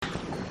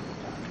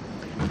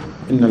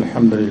إن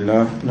الحمد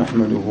لله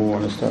نحمده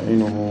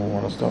ونستعينه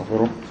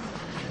ونستغفره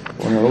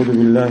ونعوذ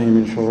بالله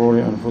من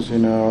شرور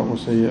أنفسنا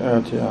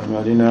وسيئات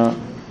أعمالنا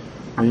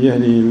من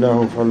يهده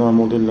الله فلا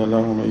مضل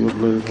له ومن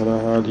يضلل فلا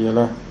هادي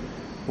له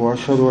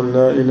وأشهد أن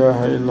لا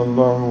إله إلا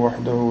الله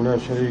وحده لا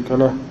شريك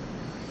له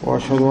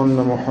وأشهد أن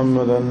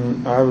محمدا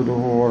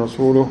عبده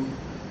ورسوله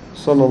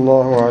صلى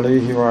الله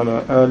عليه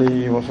وعلى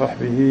آله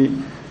وصحبه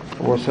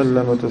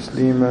وسلم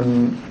تسليما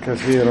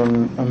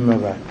كثيرا أما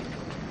بعد.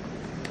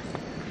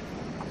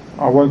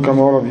 I welcome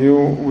all of you.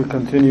 We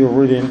continue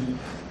reading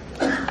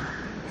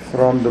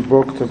from the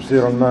book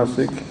Tabseer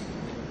an-Naasik,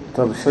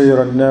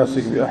 Tabseer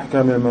an-Naasik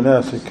Ahkaam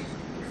al-Manaasik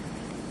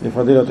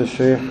لفضيلة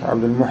الشيخ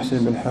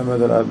Abdul-Muhsin bin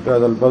Muhammad al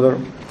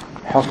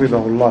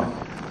حفظه.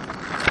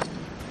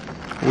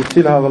 We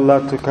still have a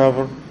lot to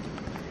cover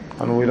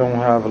and we don't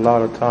have a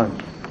lot of time.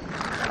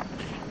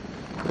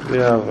 We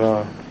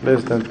have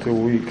less than 2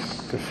 weeks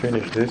to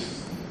finish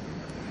this.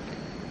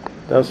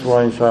 That's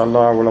why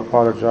inshallah I will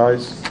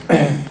apologize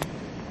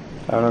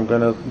and I'm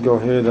going to go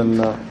ahead and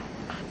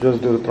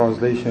just do the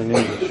translation in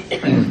English.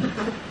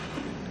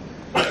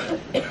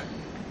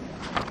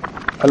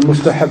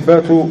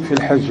 Al-Mustahabbat fi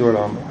al-Hajj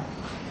wal-Umrah.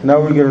 Now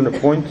we get on the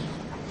point.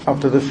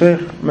 After the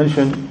Shaykh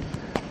mentioned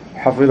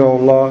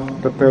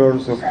Hafidahullah, the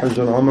pillars of Hajj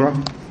and Umrah,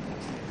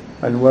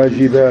 and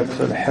wajibat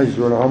al-Hajj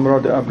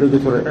wal-Umrah, the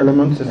obligatory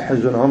elements in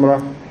Hajj and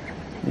Umrah.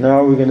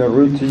 Now we're going to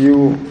read to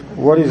you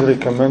what is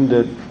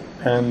recommended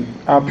and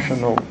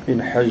optional in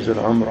Hajj and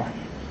Umrah.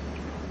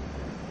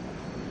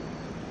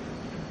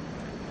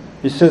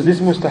 He says this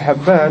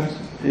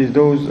mustahabbat is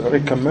those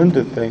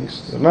recommended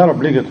things, they're not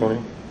obligatory,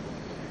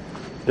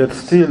 that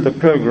still the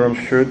pilgrim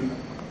should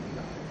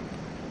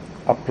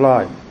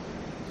apply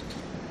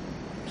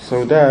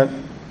so that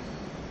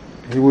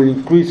he will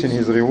increase in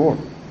his reward.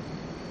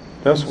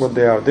 That's what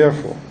they are there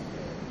for.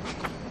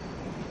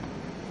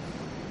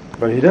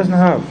 But he doesn't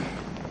have,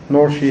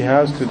 nor she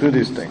has to do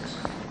these things.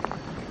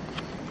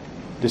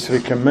 These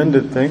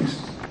recommended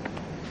things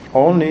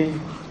only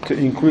to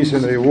increase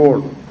in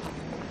reward.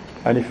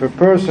 And if a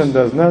person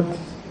does not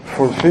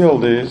fulfill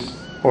this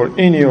or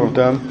any of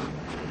them,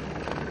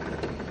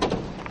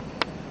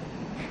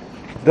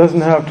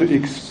 doesn't have to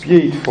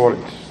expiate for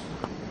it.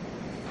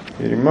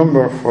 You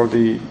remember, for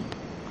the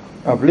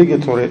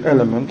obligatory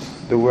elements,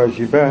 the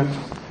wajibat,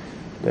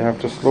 they have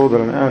to slaughter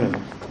an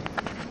animal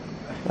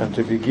and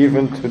to be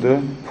given to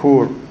the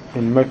poor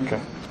in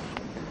Mecca.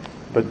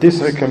 But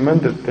these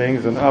recommended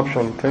things and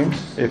optional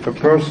things, if a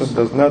person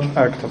does not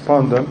act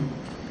upon them,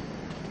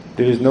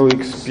 there is no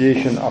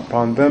expiation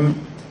upon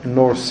them,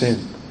 nor sin.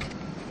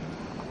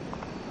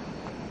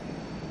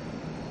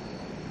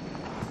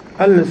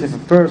 Unless if a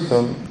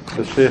person,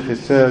 the Shaykh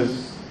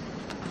says,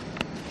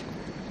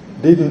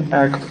 didn't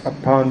act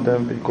upon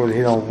them because he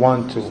don't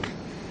want to,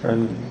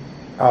 and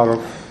out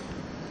of,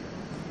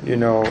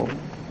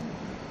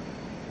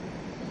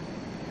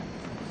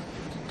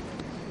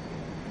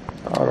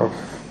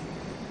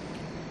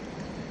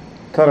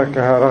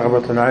 تركها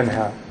رغبة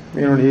عنها,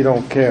 meaning he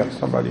don't care.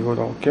 Somebody who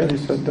don't care, he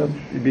said that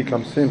it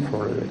becomes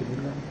sinful already.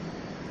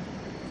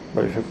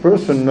 But if a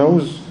person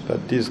knows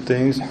that these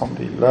things,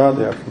 alhamdulillah,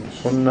 they are from the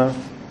Sunnah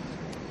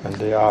and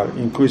they are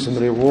increasing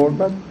reward,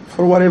 but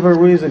for whatever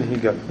reason he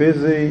got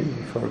busy,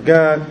 he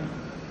forgot,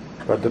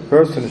 but the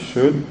person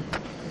should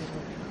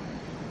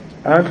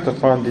act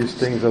upon these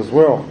things as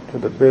well to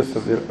the best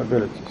of their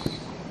abilities.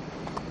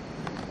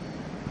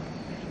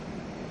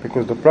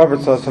 Because the Prophet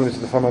ﷺ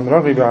said, فَمَنْ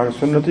رَغِبَ عَنْ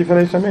سُنَّتِي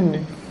فَلَيْسَ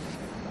مِنِّي.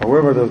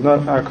 Whoever does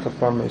not act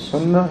upon my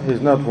sunnah, he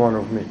is not one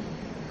of me.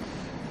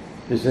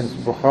 It's in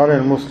Bukhari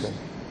and Muslim.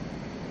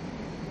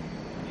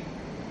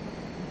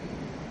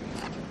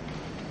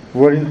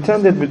 What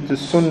intended with the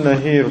sunnah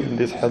here in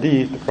this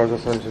hadith, the Prophet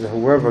ﷺ said,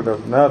 whoever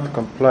does not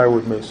comply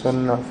with my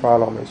sunnah,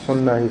 follow my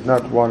sunnah, he is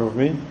not one of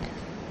me.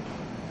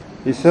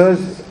 He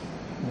says,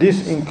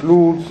 this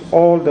includes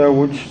all that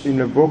which in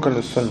the book and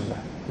the sunnah,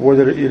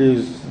 whether it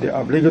is the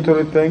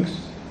obligatory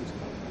things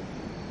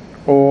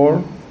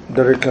or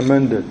the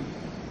recommended.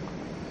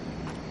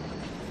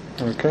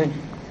 Okay.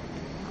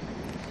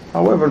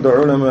 However, the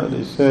ulama,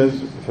 he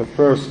says, if a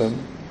person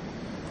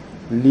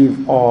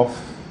leave off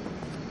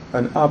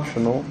an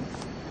optional,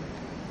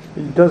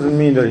 it doesn't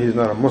mean that he's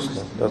not a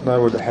Muslim. That's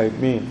not what the hadith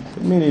means.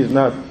 It means he's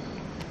not,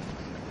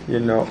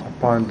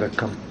 upon the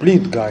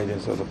complete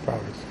guidance of the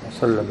Prophet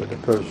that the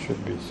person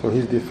should be. So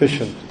he's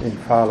deficient in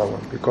following,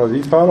 because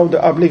he followed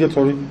the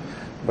obligatory,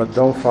 but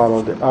don't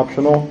follow the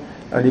optional.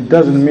 And it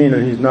doesn't mean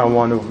that he's not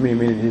one of me,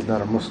 meaning he's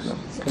not a Muslim.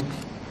 Okay?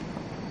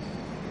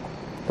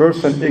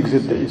 Person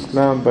exit the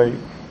Islam by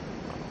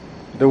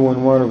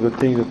doing one of the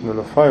things that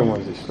nullify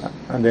one's Islam,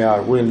 and they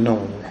are well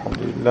known,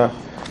 alhamdulillah,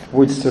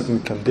 with certain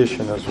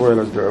condition, as well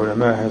as the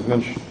ulama has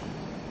mentioned.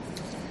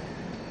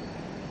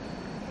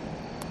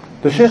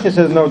 The Shaykh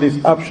says now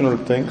these optional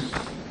things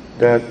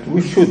that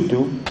we should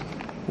do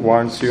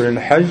once you're in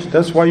Hajj.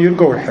 That's why you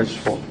go to Hajj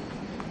for.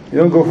 You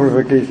don't go for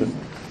vacation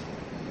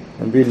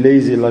and be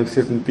lazy like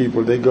certain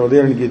people. They go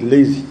there and get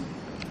lazy.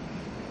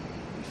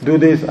 Do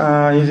this, is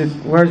it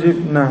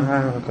wajib? No,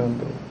 I can't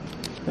do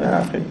it.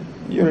 Yeah,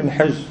 you're in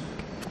Hajj,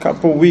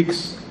 couple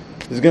weeks,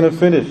 it's going to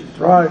finish.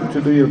 Try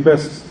to do your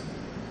best.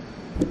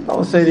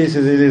 Don't say this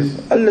as it is,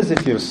 unless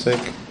if you're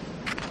sick,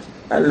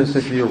 unless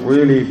if you're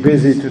really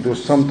busy to do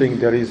something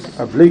that is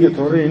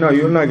obligatory. No,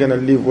 you're not going to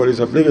leave what is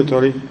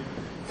obligatory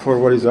for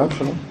what is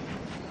optional.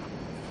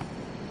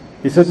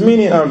 He said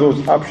many are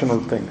those optional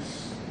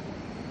things,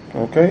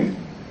 okay,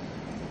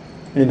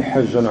 in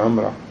Hajj and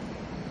Umrah.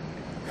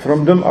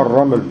 From them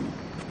الرمل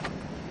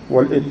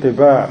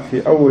والاتباع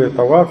في أول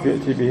طواف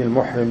يأتي به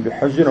المحرم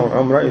بحج أو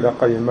عمرة إلى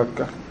قدم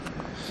مكة.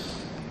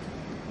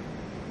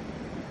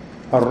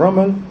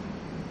 الرمل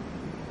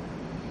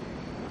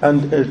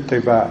and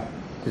اتباع,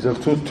 these are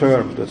two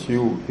terms that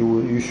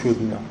you should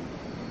know.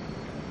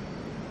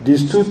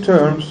 These two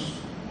terms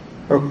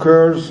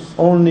occurs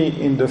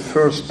only in the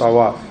first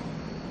tawaf.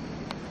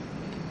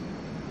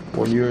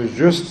 When you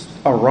just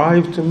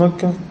arrive to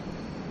Mecca,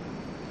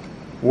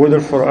 whether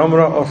for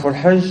Umrah or for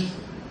Hajj,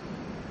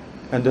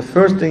 and the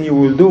first thing you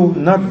will do,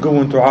 not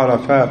go into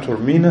Arafat or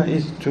Mina,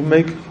 is to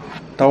make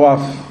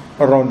tawaf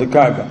around the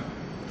Kaaba.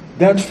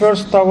 That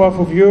first tawaf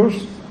of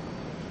yours,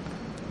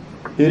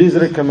 it is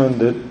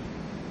recommended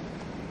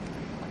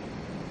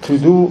to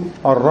do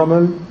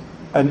al-Ramal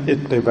and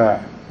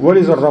ittiba'. What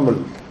is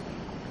al-Ramal?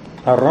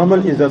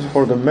 Al-Ramal is that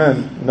for the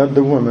man, not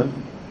the woman.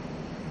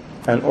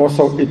 And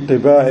also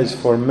ittiba' is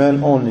for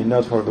men only,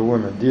 not for the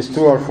women. These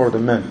two are for the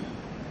men.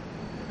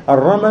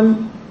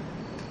 Al-Ramal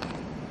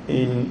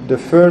in the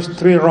first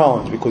 3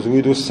 rounds, because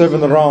we do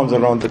 7 rounds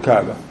around the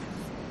Kaaba.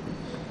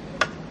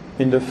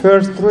 In the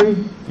first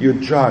 3, you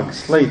jog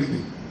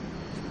slightly.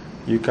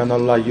 You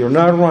cannot like, you're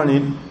not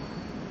running,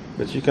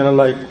 but you cannot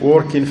like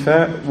walking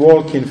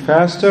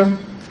faster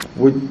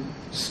with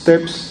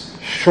steps,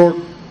 short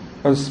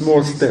and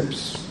small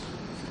steps.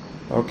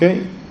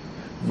 Okay?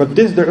 But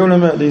this, the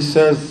ulama, they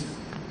says,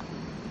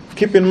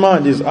 keep in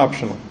mind, is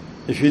optional.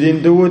 If you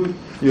didn't do it,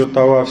 your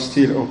tawaf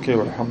still okay,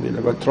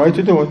 alhamdulillah. But try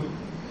to do it.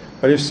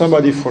 But if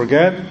somebody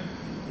forget,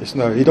 it's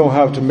not, you don't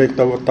have to make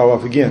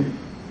tawaf again.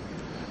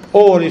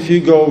 Or if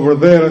you go over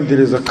there and there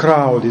is a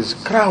crowd, it's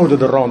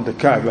crowded around the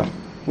Kaaba,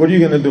 what are you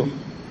going to do?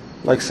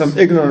 Like some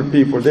ignorant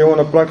people, they want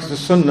to practice the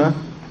sunnah,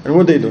 and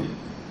what they do?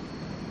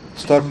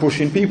 Start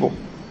pushing people.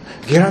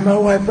 Get out my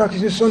way,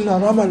 practice the sunnah,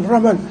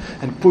 ramal,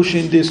 and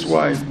pushing this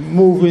way,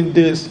 moving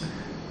this.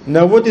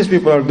 Now what these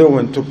people are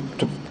doing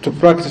to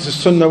practice the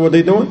sunnah, what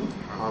they doing?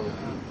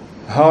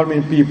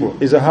 Harming people.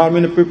 Is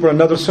harming people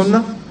another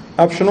sunnah?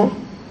 Optional?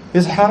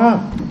 Is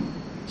haram.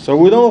 So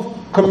we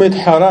don't commit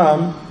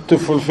haram to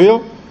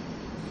fulfill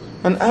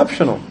an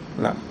optional.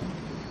 No.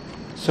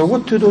 So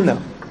what to do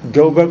now?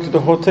 Go back to the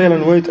hotel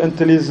and wait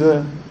until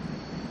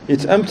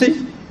it's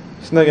empty?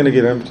 It's not going to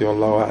get empty,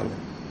 Allahu A'lam.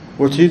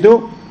 What you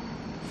do?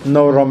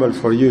 No ramal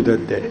for you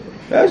that day.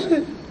 That's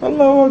it.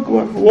 Allahu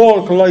Akbar.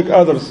 Walk like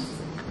others.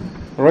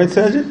 Right,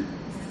 Sajid?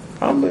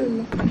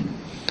 Alhamdulillah.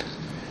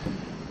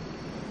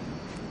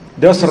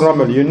 That's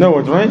ramal. You know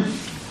it, right?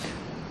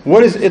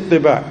 What is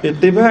ittiba'?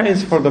 Ittiba'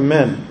 is for the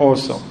men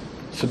also.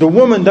 So the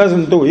woman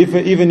doesn't do,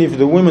 even if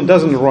the woman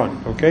doesn't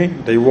run, okay?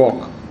 They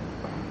walk.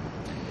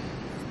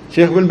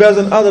 Sheikh bin Baz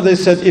and others, they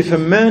said, if a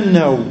man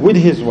now with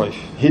his wife,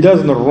 he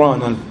doesn't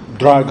run and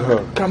drag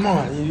her. Come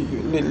on,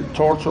 you little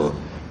torture,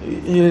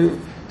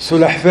 you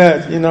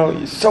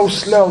sulahfat, so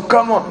slow,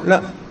 come on.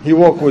 No, he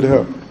walk with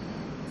her.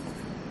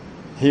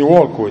 He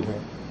walk with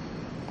her.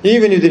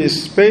 Even if there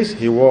is space,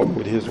 he walk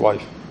with his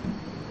wife.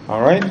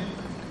 Alright?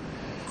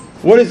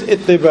 What is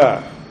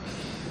ittiba'?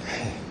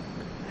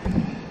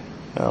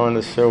 I want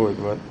to show it,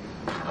 but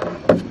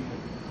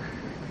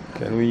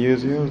can we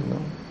use yours? No.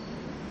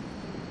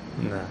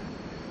 No.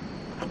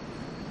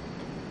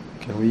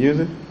 Can we use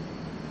it?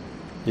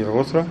 Your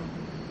ghusra?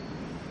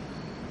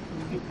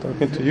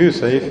 Talking to you,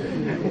 Saif.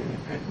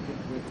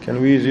 Can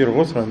we use your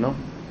ghusra? No.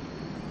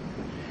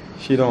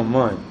 She don't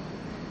mind.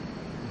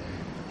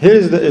 Here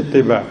is the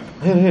ittiba'.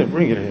 Here,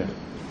 bring it here.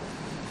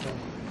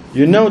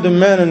 You know the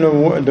man and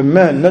the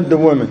man, not the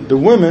women. The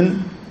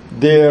women,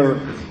 their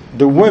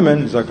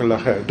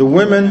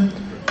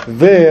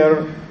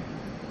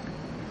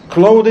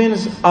clothing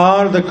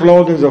are the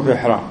clothing of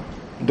ihram.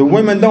 The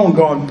women don't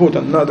go and put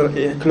another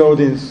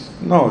clothing.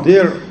 No,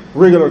 they're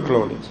regular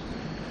clothing.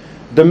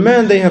 The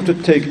men, they have to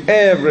take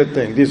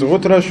everything. These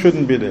ghutras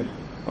shouldn't be there.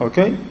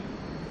 Okay?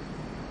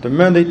 The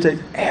men, they take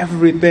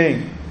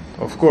everything.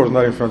 Of course,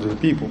 not in front of the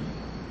people.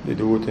 They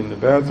do it in the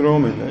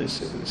bathroom, in a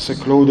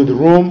secluded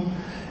room.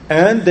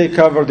 And they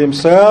cover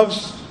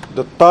themselves,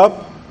 the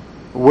top,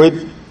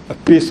 with a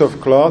piece of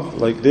cloth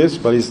like this,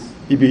 but it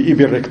be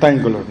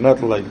rectangular,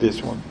 not like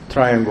this one,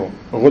 triangle,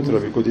 a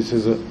ghutra, because this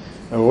is a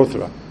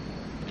ghutra.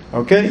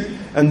 Okay?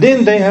 And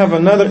then they have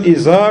another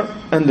izar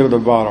under the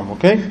bottom,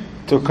 okay?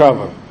 To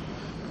cover.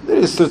 There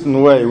is a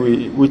certain way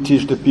we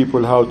teach the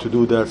people how to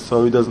do that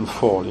so it doesn't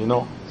fall,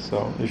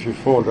 So if you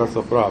fall, that's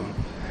a problem.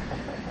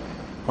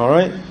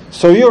 Alright?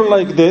 So you're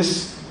like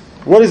this.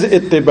 What is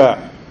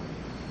ittiba'?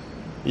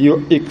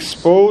 You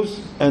expose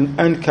and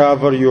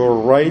uncover your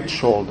right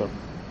shoulder,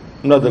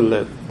 not the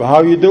left. But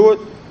how you do it?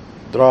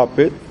 Drop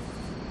it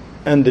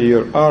under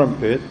your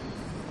armpit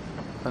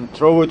and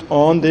throw it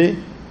on the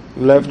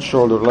left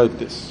shoulder like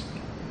this.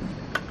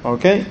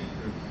 Okay?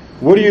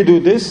 Where do you do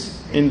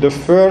this? In the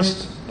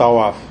first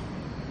tawaf.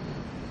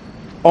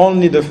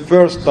 Only the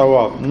first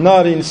tawaf.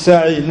 Not in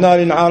Sa'i, not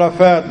in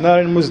Arafat, not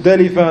in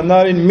Muzdalifah,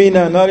 not in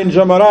Mina, not in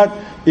Jamarat,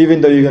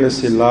 even though you're going to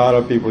see a lot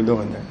of people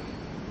doing that.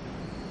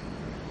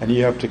 And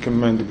you have to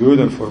command good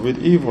and forbid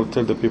evil.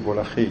 Tell the people,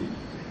 Akhi.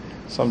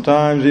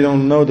 Sometimes you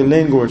don't know the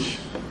language.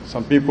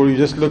 Some people, you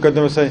just look at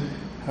them and say,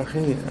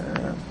 Akhi,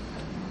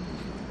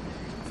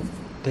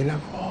 they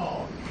like,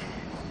 oh.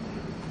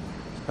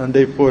 And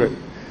they put it.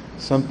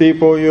 Some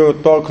people, you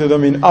talk to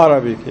them in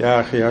Arabic.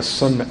 Ya Akhi,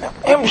 as-sunnah.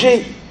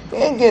 Amshi,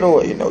 get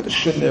away. You know the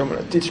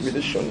sunnah. Teach me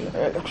the sunnah.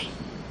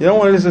 You don't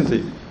want to listen to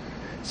you.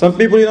 Some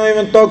people, you don't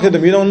even talk to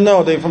them. You don't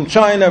know. They're from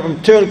China,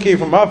 from Turkey,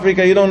 from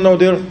Africa. You don't know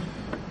their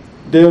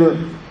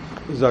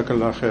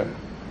Jazakallah khair.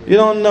 You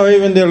don't know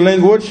even their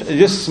language. You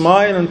just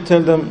smile and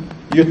tell them,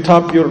 you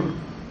tap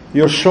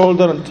your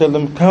shoulder and tell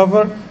them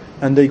cover,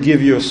 and they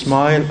give you a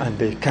smile and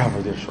they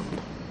cover their shoulder.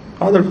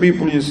 Other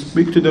people, you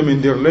speak to them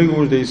in their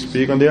language, they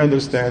speak and they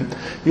understand.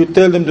 You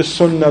tell them the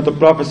sunnah, the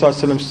Prophet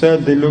ﷺ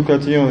said, they look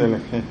at you and they're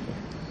like,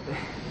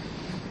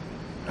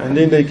 and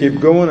then they keep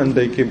going and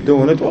they keep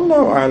doing it.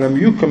 Wallahu alam,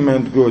 you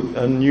command good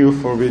and you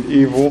forbid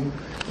evil.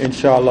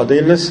 Inshallah,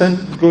 they listen,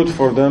 good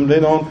for them. They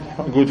don't,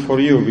 good for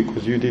you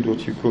because you did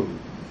what you could.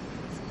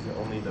 Is it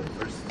only the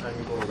first time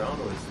you go around,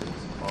 or is it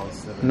all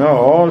 7? No,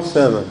 all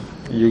 7.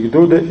 You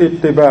do the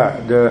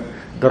ittiba,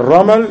 the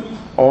ramal,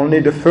 only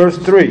the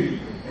first 3.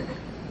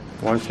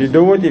 Once you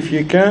do it, if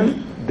you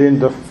can, then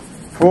the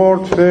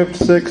 4th, 5th,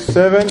 6th,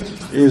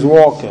 7th is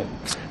walking.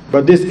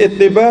 But this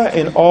ittiba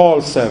in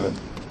all 7.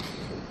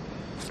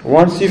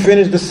 Once you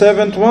finish the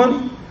 7th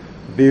one,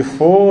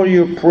 before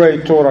you pray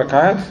 2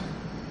 rak'at,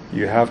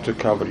 you have to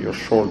cover your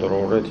shoulder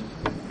already.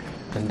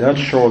 And that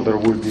shoulder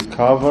will be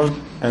covered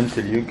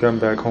until you come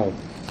back home.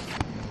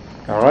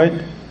 Alright?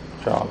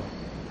 Inshallah.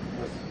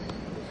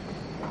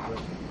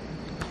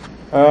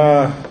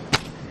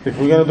 If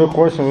we're going to do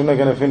questions, we're not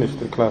going to finish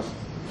the class.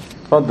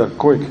 Faddal,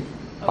 quick.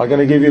 I'm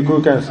going to give you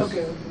quick answers.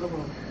 Okay, no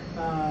problem.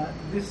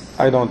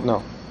 I don't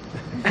know.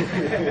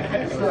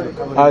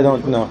 I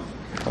don't know.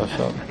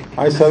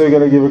 I said we're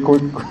going to give a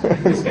quick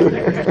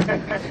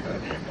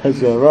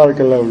answer.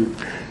 Barakallahu.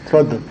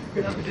 Faddal.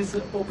 This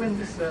open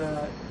this,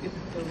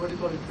 what do you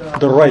call it?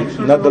 The right,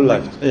 not the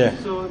left. Yeah.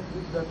 So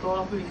the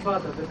tawaf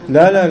al-ifada.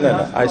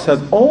 No. I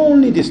said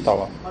only this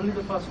tawaf. Only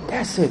the first one.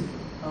 That's it.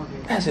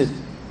 Okay. That's it.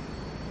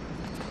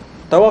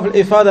 Tawaf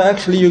al-ifada,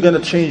 actually you're going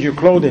to change your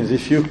clothing.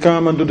 If you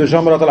come and do the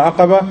Jamrat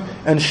al-Aqaba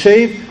and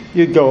shave,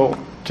 you go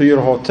to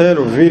your hotel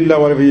or villa,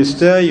 wherever you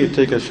stay, you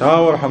take a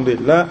shower,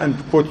 alhamdulillah, and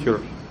put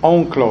your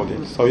own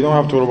clothing. So you don't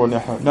have to worry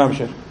about it. Naam,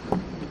 Sheikh.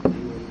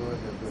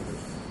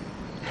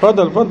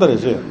 تفضل يا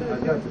شيخ.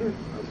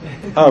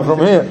 From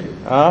here.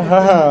 ما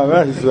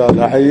شاء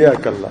الله.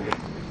 حياك الله.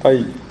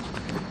 طيب.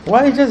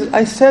 Why just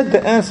I said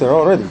the answer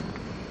already.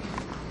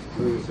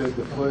 So you said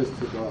the first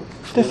tawaf.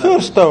 The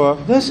first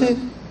tawaf, that's it.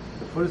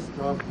 The first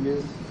tawaf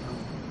means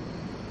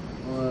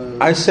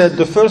I said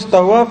the first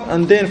tawaf,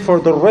 and then for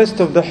the rest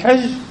of the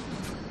Hajj,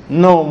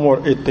 no more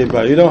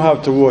ittiba. You don't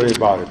have to worry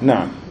about it.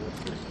 Now,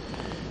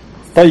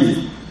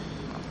 طيب.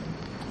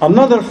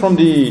 Another from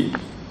the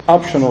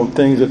optional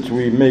things that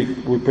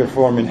we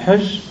perform in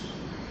Hajj,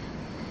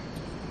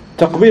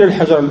 تقبيل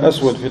الحجر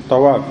الأسود في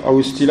الطواف أو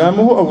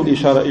استلامه أو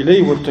الإشارة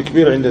إليه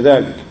والتكبير عند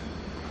ذلك.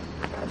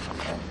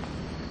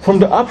 From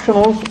the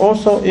optionals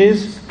also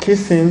is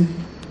kissing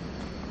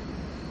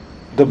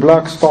the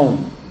black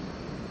stone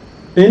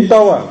in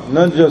tawaf,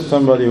 not just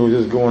somebody who's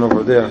just going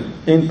over there.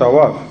 In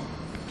tawaf,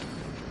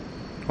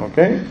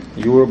 okay,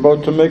 you were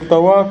about to make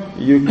tawaf,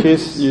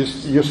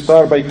 you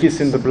start by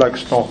kissing the black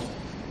stone.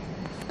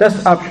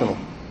 That's optional.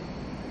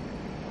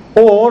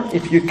 Or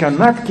if you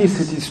cannot kiss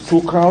it, it's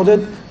too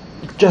crowded,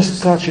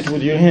 just touch it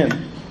with your hand.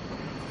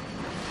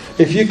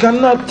 If you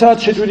cannot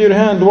touch it with your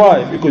hand,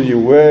 why? Because you're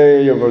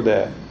way over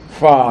there,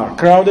 far,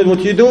 crowded. What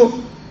you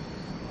do?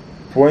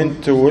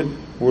 Point to it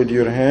with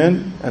your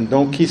hand and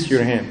don't kiss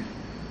your hand.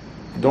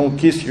 Don't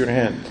kiss your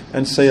hand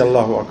and say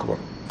Allahu Akbar.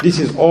 This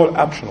is all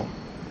optional.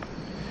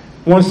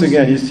 Once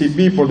again, you see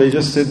people, they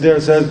just sit there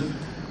and say,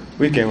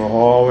 we came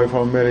all the way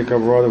from America,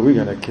 brother, we're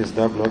going to kiss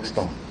that black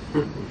stone.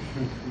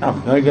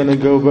 I'm not going to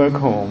go back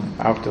home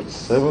after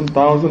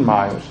 7,000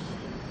 miles,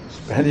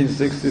 spending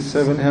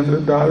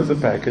 $6,700 a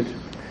package.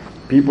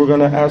 People are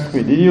going to ask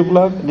me,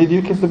 did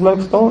you kiss the black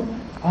stone?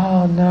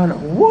 Oh, no.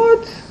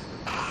 What?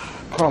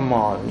 Come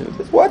on.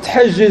 What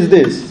Hajj is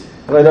this?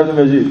 Right,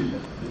 Abdul-Majid?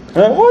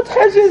 What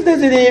Hajj is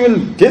this? He didn't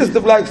even kiss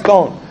the black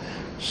stone.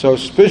 So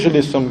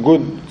especially some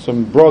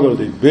brothers,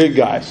 the big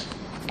guys.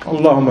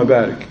 Allahumma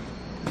barik.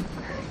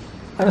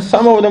 And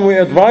some of them, we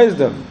advise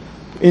them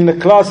in the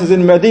classes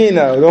in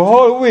Medina the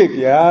whole week.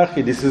 Ya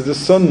akhi, this is the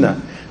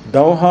sunnah.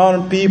 Don't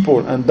harm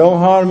people and don't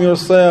harm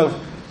yourself,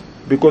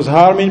 because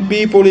harming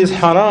people is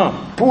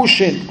haram.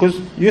 Pushing, because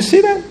you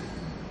see that?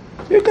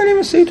 You can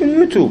even see it on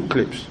YouTube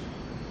clips.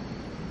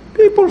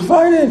 People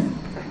fighting.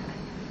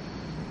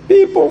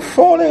 People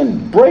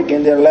falling,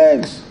 breaking their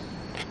legs.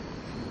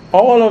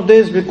 All of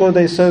this because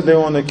they said they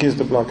want to kiss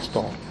the black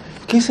stone.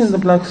 Kissing the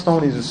black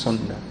stone is a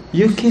sunnah.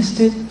 You kissed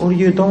it or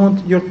you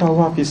don't, your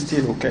tawaf is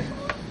still okay.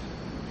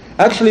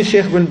 Actually,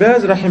 Shaykh bin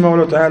Baz,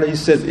 rahimahullah ta'ala, he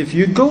says, if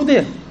you go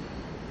there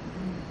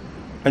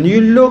and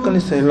you look and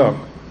you say, look,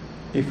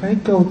 if I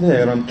go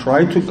there and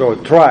try.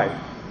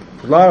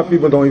 A lot of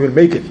people don't even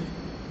make it.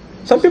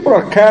 Some people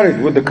are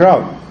carried with the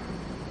crowd.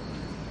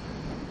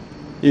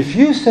 If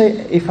you say,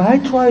 if I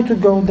try to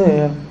go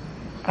there,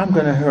 I'm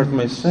going to hurt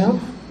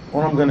myself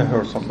or I'm going to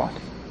hurt somebody.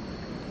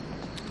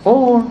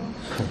 Or,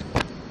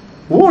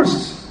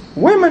 worse,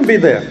 women be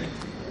there.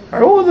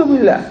 A'udhu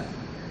billah.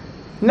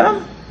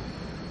 No.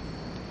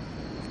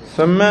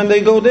 Some men,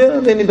 they go there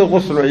and they need a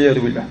ghusl,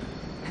 a'udhu billah.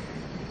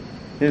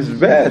 It's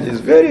bad,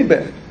 it's very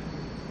bad.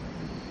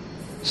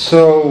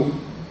 So,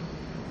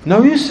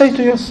 now you say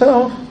to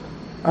yourself,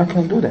 I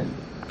can do that.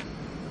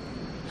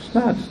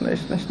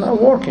 It's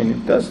not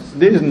working. There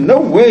is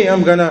no way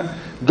I'm going to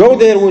go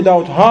there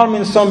without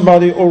harming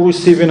somebody or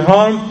receiving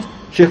harm.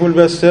 Shaykh bin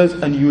Baz says,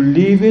 and you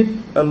leave it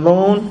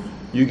alone,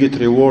 you get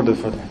rewarded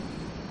for that.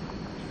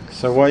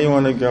 So why you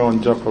want to go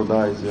and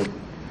jeopardize your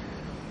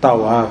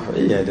tawaf,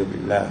 iyadu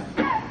billah.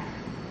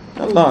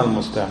 Allah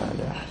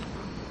al-musta'an.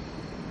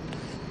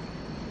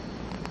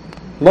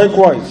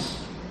 Likewise,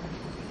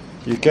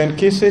 you can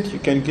kiss it, you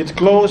can get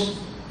close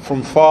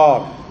from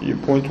far. You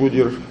point with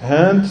your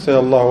hand, say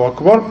Allahu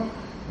Akbar.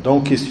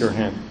 Don't kiss your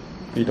hand.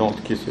 You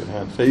don't kiss your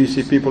hand. So you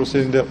see people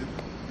sitting there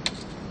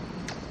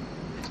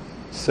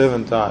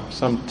 7 times,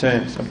 some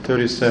 10, some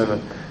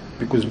 37,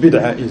 because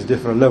bid'ah is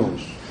different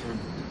levels.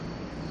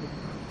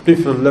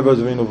 Different levels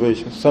of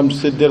innovation. Some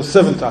sit there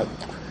 7 times.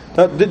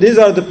 These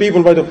are the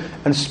people, by the way,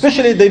 and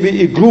especially they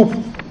be a group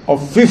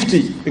of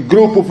 50, a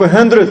group of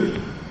 100,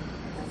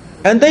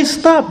 and they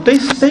stop. They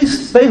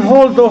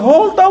hold the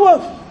whole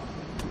tawaf.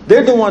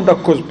 They're the one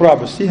that cause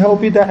problems. See how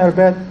bid'ah are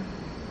bad?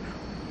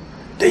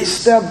 They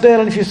stop there,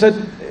 and if you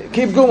said,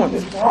 keep going, they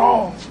say,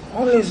 oh,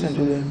 listen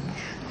to them.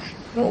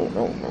 No.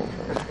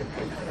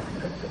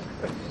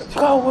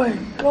 Go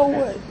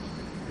away.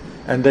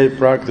 And they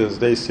practice.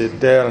 They sit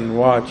there and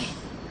watch.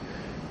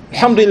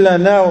 Alhamdulillah,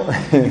 now,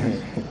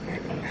 a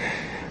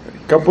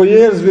couple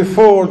years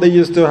before, they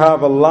used to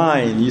have a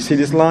line. You see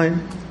this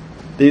line?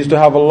 They used to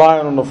have a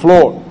line on the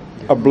floor,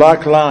 a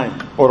black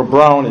line or a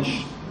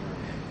brownish.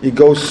 It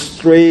goes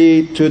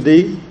straight to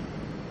the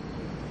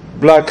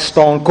black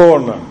stone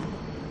corner.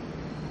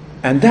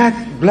 And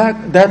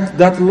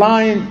that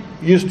line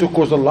used to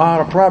cause a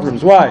lot of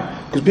problems. Why?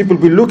 Because people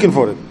be looking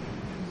for it.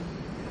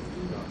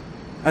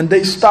 And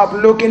they stop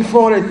looking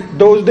for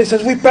it. They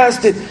said, we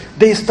passed it.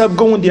 They stop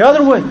going the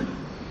other way.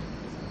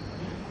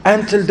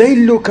 Until they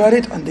look at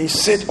it and they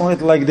sit on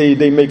it like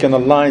they making a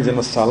lines in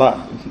a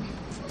salah.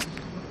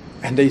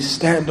 And they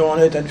stand on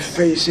it and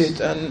face it.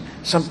 And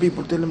some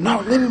people tell them,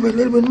 no, a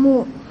little bit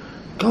more.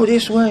 Go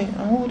this way.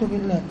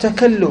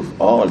 Takalluf.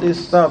 All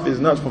this stuff is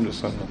not from the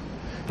sunnah.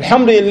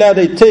 Alhamdulillah,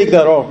 they take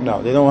that off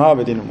now. They don't have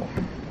it anymore.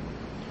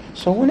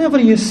 So whenever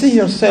you see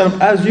yourself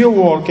as you're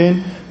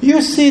walking,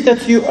 you see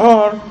that you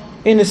are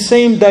in the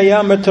same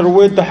diameter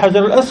with the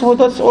Hajar al-Aswad.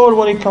 That's all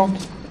what it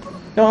counts.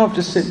 You don't have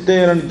to sit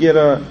there and get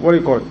a, what do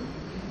you call it?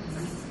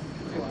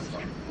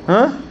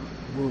 Huh?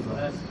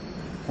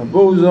 A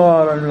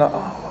buzar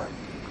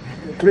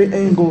and 3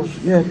 angles.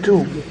 Yeah,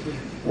 2.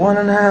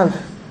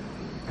 1.5.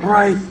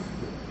 Right.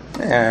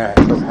 Yeah,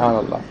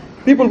 subhanallah.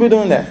 People be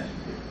doing that.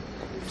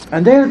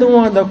 And they're the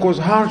one that cause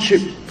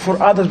hardship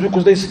for others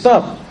because they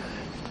stop.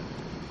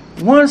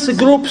 Once a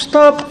group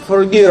stop,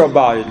 forget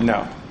about it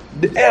now.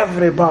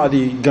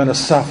 Everybody gonna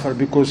suffer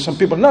because some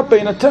people not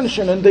paying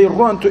attention and they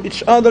run to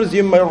each other.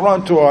 You may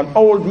run to an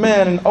old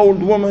man and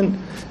old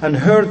woman and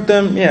hurt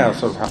them. Yeah,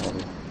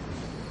 subhanallah.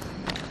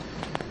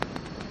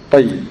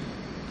 طيب.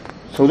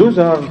 So those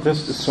are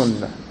just the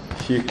sunnah.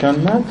 If you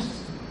cannot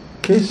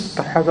kiss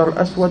the Hajar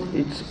al-Aswad,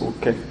 it's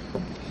okay.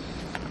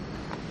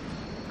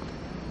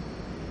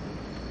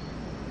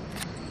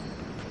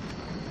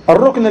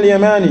 الركن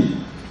اليماني,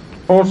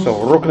 also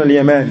الركن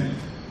اليماني.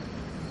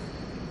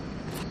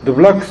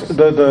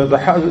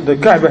 The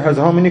Kaaba has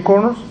how many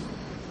corners?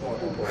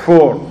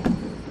 4.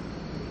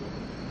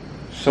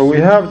 So we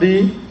have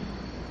the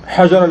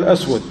Hajar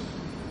al-Aswad,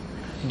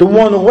 the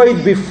one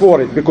right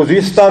before it, because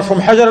you start from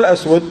Hajar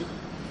al-Aswad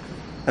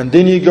and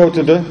then you go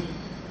to the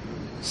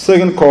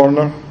second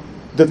corner,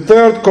 the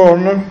third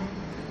corner,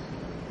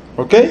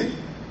 okay,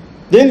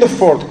 then the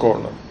fourth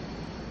corner.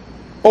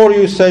 Or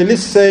you say,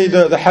 let's say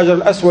the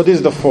Hajar al-Aswad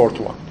is the 4th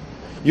one.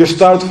 You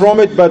start from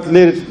it, but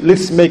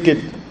let's make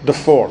it the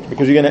 4th,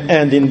 because you're going to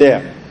end in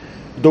there.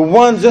 The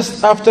one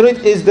just after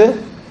it is the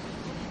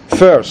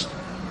 1st.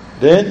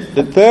 Then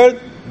the 3rd,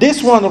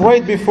 this one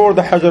right before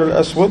the Hajar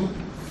al-Aswad,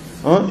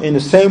 in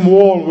the same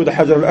wall with the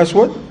Hajar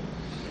al-Aswad.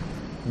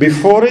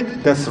 Before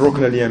it, that's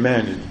Rukn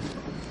al-Yamani.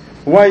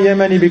 Why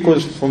Yamani?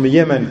 Because from the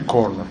Yemen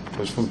corner,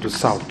 because from the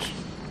south.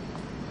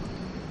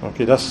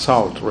 Okay, that's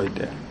south right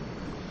there.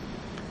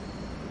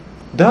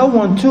 That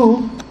one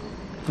too,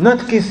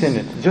 not kissing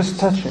it, just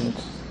touching it.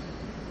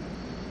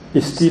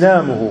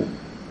 Istilamuhu.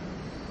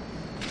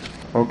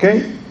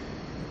 Okay?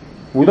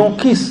 We don't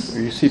kiss.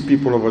 You see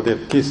people over there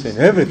kissing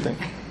everything.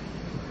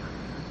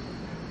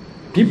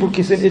 People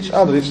kissing each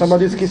other. If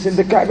somebody is kissing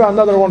the Kaaba,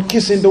 another one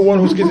kissing the one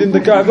who's kissing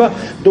the Kaaba,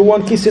 the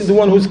one kissing the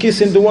one who's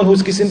kissing the one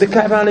who's kissing the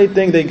Kaaba, and they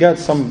think they got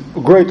some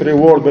great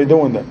reward by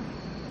doing that.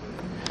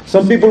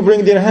 Some people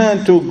bring their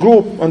hand to a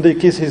group and they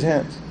kiss his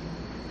hands.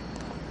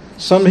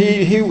 Some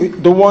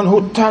the one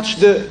who touched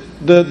the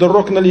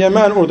Rukn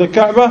al-Yaman or the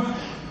Kaaba,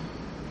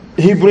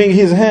 he bring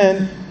his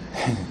hand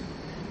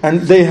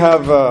and they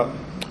have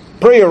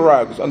prayer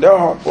rugs and they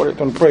all put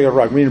it on prayer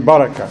rug, meaning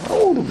barakah.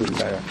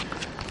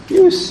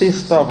 You see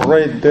stuff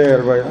right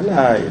there by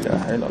La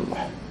ilaha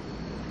illallah.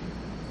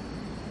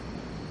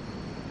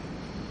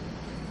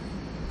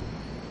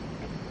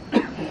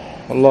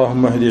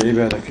 Allahumma hadi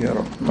ibadak ya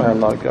Rabb. May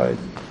Allah guide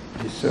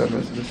His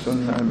servants to the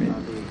Sunnah. Ameen.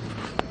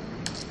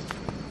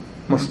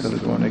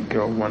 Muslims want to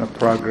go, want to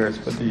progress,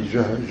 but the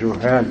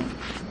juhal,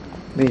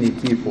 many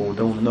people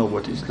don't know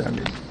what Islam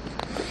is.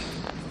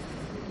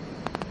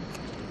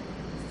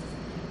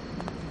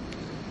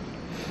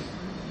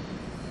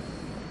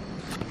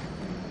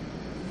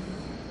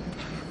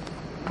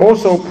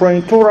 Also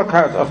praying 2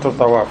 rak'at after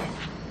tawaf.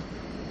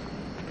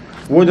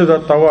 Whether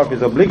that tawaf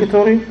is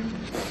obligatory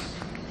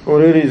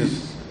or it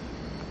is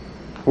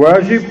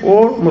wajib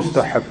or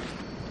mustahab.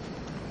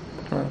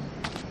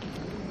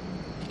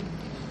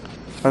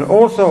 And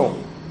also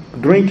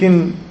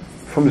drinking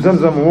from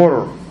Zamzam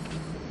water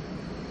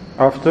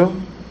after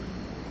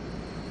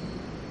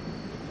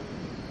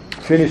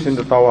finishing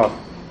the tawaf.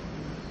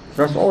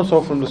 That's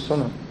also from the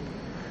Sunnah.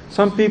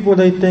 Some people,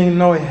 they think,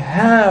 no, I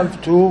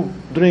have to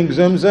drink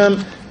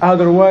Zamzam,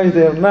 otherwise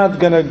they're not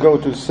going to go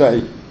to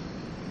Sa'i.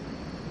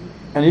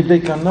 And if they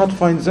cannot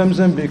find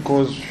Zamzam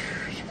because,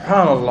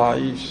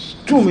 subhanAllah, it's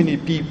too many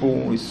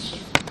people,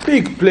 it's a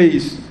big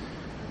place,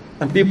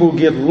 and people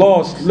get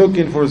lost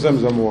looking for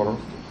Zamzam water.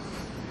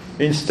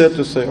 Instead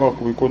to say, oh,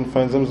 we couldn't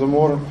find Zamzam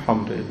water,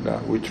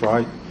 alhamdulillah, we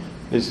tried,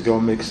 let's go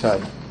make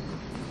Sa'i.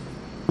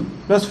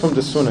 That's from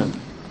the Sunnah.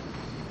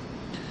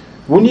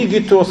 When you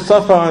get to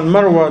Safa and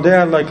Marwa, they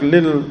are like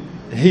little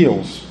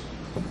hills.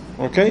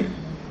 Okay?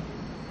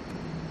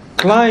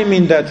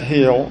 Climbing that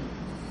hill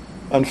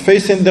and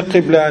facing the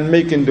Qibla and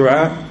making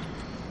dua,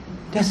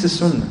 that's the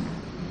Sunnah.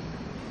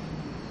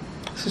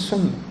 That's the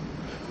Sunnah.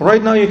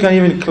 Right now you can't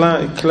even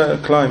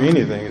climb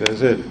anything,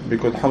 that's it.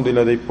 Because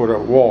alhamdulillah they put a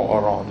wall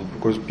around it.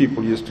 Because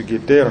people used to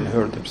get there and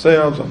hurt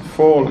themselves and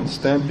fall and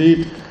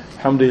stampede.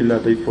 Alhamdulillah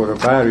they put a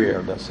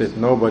barrier, that's it.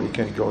 Nobody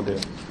can go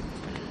there.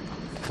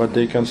 But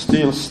they can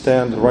still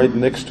stand right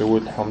next to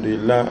it,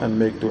 alhamdulillah, and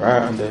make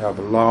dua, and they have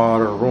a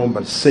lot of room,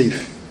 but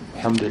safe,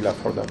 alhamdulillah,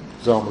 for them.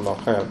 Jazakumullah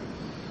khair.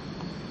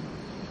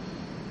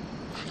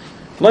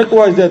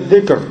 Likewise, that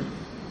dhikr,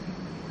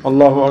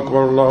 Allahu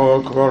Akbar,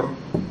 Allahu Akbar,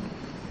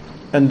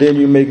 and then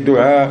you make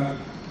dua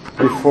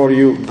before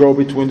you go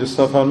between the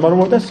Safa and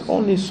Marwa, that's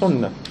only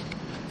sunnah.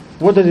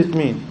 What does it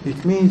mean?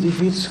 It means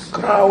if it's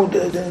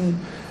crowded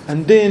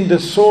and then the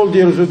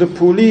soldiers or the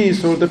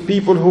police or the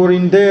people who are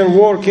in there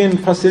working,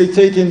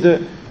 facilitating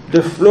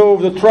the flow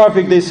of the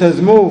traffic, they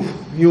says move,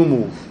 you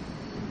move.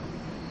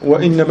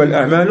 وَإِنَّمَا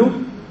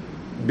الْأَعْمَالُ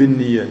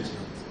بِالنِّيَّاتِ.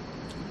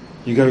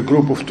 You got a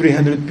group of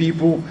 300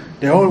 people,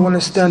 they all want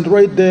to stand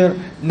right there.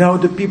 Now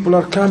the people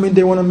are coming,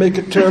 they want to make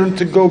a turn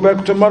to go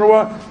back to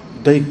Marwa.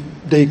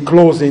 They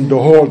closing the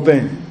whole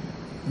thing.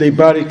 They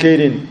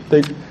barricading,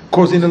 they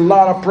causing a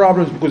lot of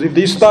problems, because if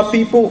they stop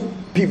people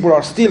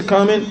are still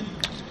coming.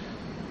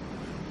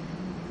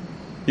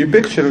 You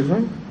picture it,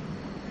 right?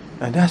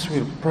 And that's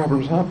where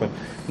problems happen.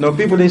 Now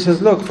people, they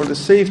says, look, for the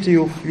safety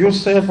of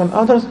yourself and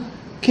others,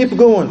 keep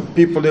going.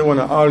 People, they want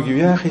to argue,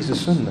 yeah, it's a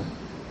sunnah.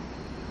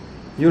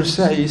 Your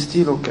sa'i is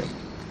still okay.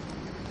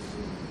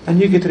 And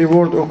you get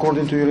reward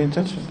according to your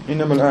intention.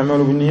 إِنَّمَا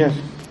الْأَعْمَالُ بِالنِّيَّاتِ.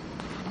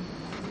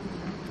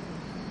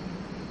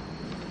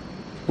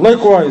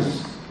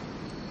 Likewise,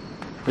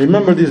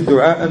 remember this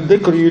dua and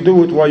dhikr, you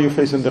do it while you're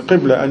facing the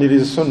Qibla, and it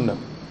is sunnah.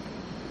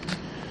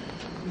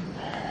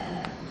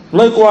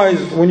 Likewise,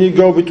 when you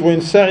go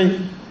between Sa'i,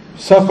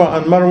 Safa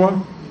and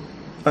Marwa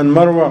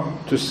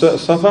to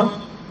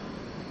Safa,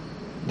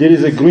 there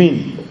is a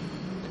green.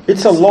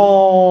 It's a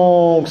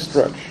long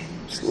stretch.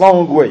 It's a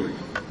long way.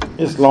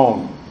 It's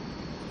long.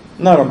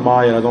 Not a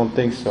mile, I don't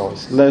think so.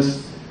 It's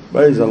less,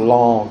 but it's a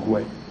long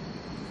way.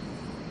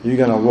 You're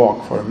going to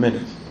walk for a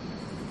minute.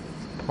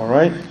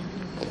 Alright?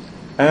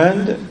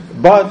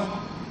 But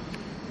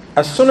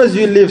as soon as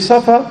you leave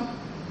Safa,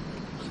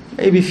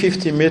 maybe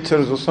 50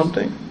 meters or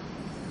something,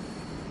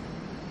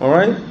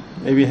 alright,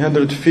 maybe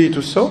 100 feet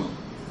or so,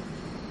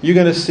 you're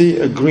going to see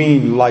a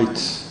green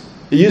light.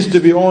 It used to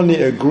be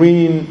only a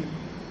green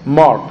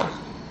mark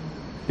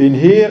in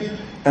here,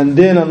 and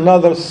then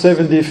another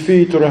 70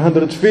 feet or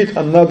 100 feet,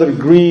 another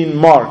green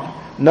mark.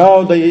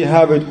 Now they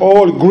have it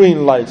all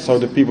green lights so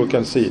the people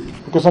can see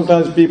it. Because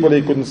sometimes people,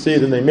 they couldn't see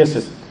it and they miss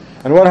it.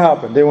 And what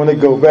happened? They want to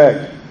go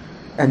back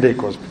and they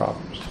cause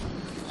problems.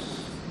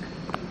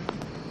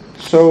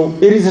 So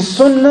it is a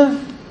sunnah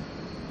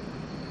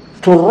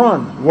to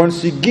run.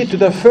 Once you get to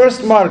the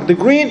first mark, the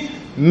green,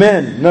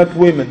 men, not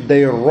women,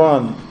 they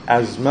run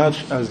as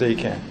much as they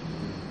can.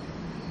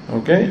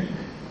 Okay?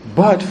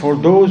 But for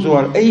those who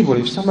are able,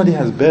 if somebody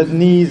has bad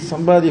knees,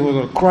 somebody who's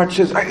on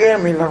crutches, I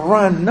am in a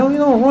run. No, you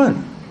don't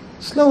run.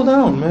 Slow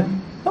down,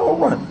 man. Don't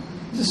run.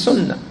 It's a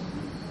sunnah.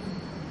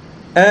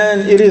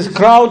 And it is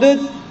crowded.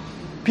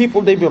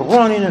 People, they be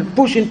running and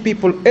pushing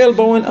people,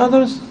 elbowing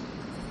others.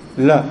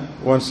 La.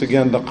 Once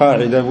again, the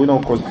qa'idah, we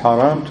don't cause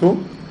haram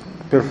to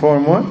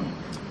perform what?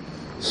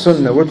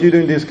 Sunnah. What do you do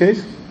in this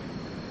case?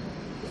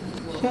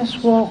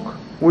 Just walk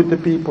with the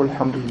people,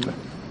 alhamdulillah.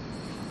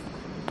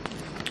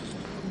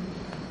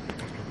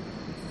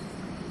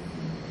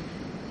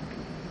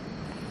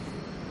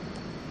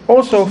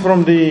 Also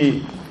from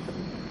the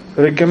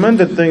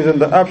recommended things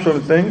and the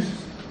absolute things,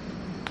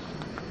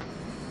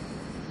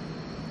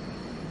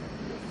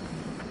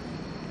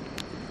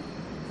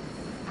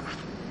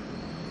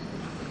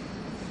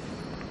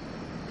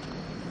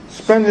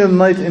 spending the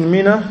night in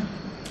Mina,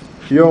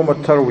 Yawm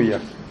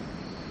al-Tarwiyah.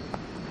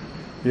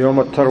 Yawm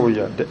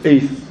al-Tarwiyah, the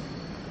 8th.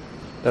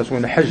 That's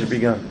when the Hajj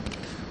began.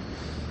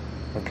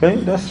 Okay,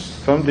 that's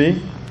from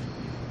the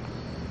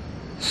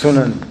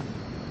Sunan.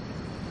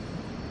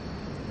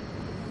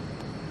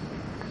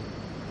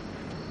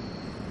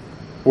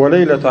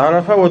 وليلة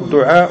عرفة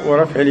والدعاء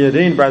ورفع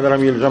اليدين بعد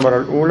رمي الجمرة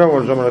الأولى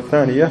والجمرة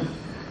الثانية.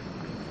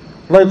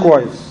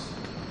 Likewise,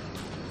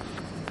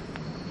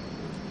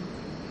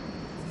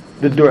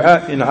 the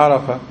dua in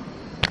Arafah,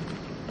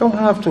 don't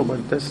have to,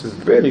 but this is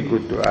very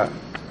good dua.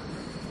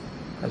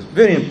 That's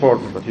very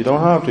important, but you don't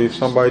have to. If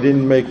somebody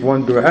didn't make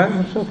one dua,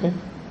 it's okay.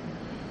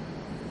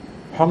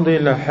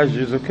 Alhamdulillah, Hajj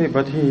is okay,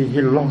 but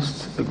he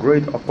lost a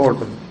great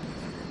opportunity.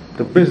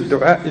 The best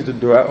dua is the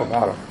dua of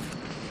Arafah.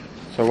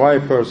 So why a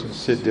person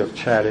sit there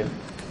chatting,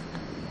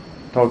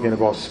 talking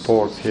about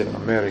sports here in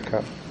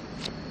America?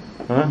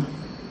 Huh?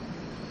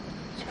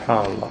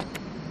 SubhanAllah.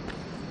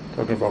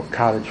 Talking about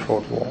college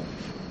football.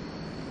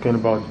 Talking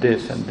about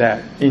this and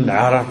that in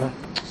Arafah.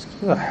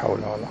 La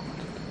hawla wa la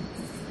quwwata.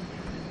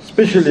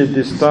 Especially at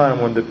this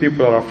time when the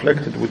people are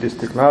afflicted with this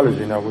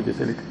technology now, with this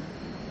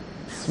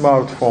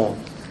smartphone.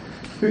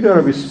 You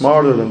gotta be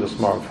smarter than the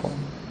smartphone.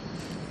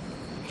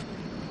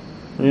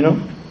 You know?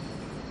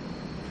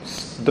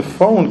 The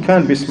phone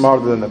can be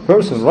smarter than a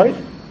person, right?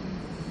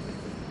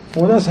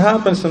 Well, that's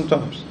happened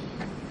sometimes.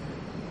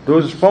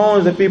 Those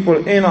phones, the people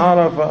in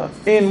Arafah,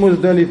 in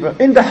Muzdalifah,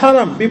 in the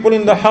Haram, people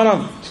in the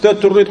Haram, start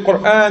to read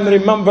Quran,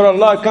 remember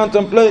Allah,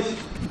 contemplate.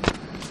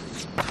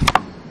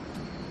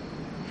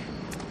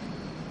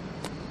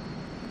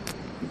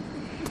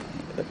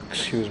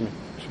 Excuse me.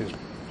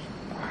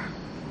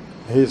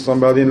 Here's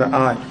somebody in the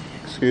eye.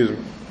 Excuse me.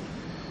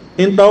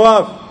 In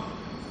Tawaf.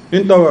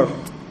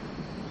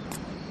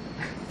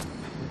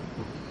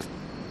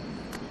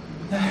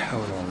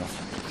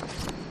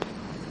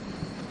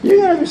 You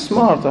gotta be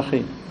smart,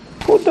 akhi.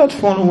 Put that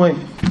phone away.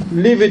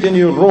 Leave it in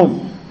your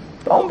room.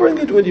 Don't bring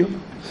it with you.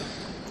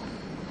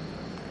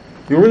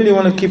 You really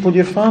want to keep with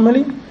your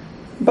family?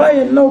 Buy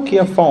a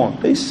Nokia phone.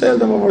 They sell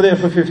them over there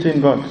for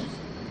 $15.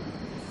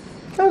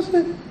 That's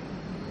it.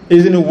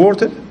 Isn't it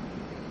worth it?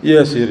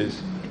 Yes, it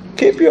is.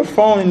 Keep your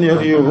phone in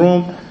your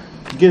room.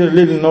 Get a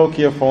little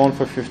Nokia phone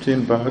for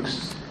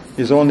 $15.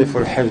 It's only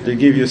for Hajj. They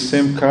give you a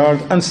SIM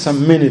card and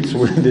some minutes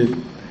with it.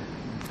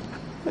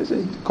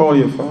 Call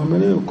your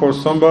family, or call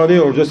somebody,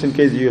 or just in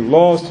case you're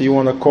lost, you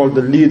want to call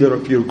the leader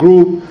of your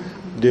group,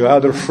 the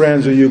other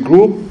friends of your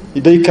group,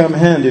 they come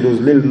handy,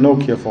 those little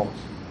Nokia phones.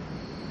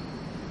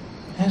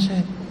 That's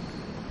it.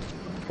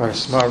 For a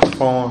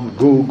smartphone,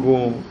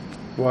 Google,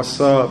 what's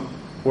up,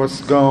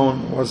 what's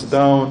gone, what's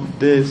down,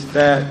 this,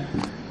 that.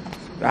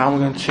 I'm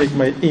going to check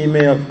my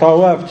email.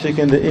 Tawaf,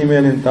 checking the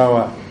email in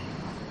Tawaf.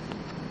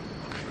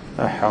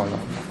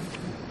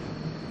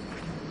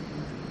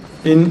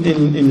 In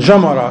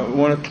Jamara, you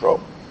want to throw.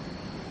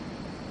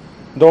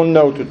 Don't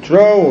know to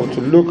throw or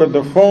to look at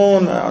the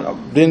phone.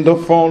 Then the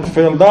phone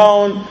fell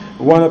down.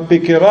 Want to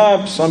pick it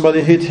up.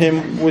 Somebody hit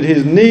him with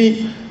his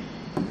knee.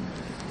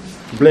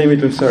 Blame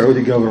it on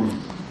Saudi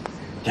government.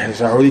 Yeah,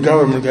 Saudi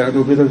government got to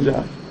do a better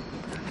job.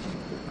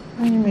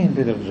 What do you mean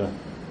better job?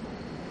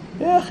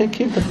 Yeah,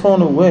 keep the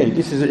phone away.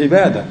 This is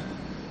ibadah.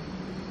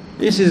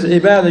 This is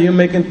ibadah. You're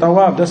making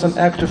tawaf. That's an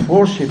act of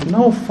worship.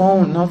 No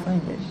phone,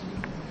 nothing.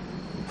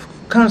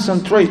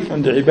 Concentrate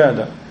on the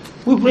ibadah.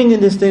 We bring in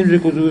these things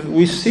because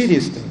we see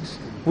these things.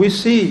 We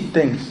see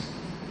things.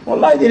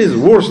 Wallahi, it is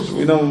worse.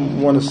 We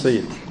don't want to say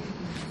it.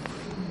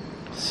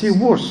 See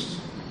worse.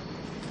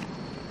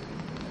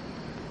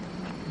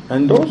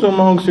 And those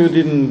amongst you who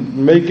didn't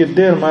make it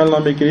there, may Allah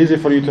make it easy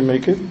for you to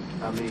make it.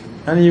 Ameen.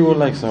 And you were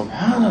like,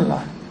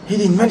 SubhanAllah, he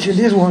didn't mention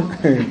this one.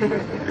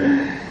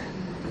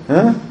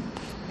 Huh?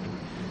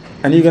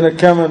 And you're going to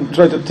come and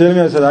try to tell me,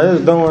 I said, I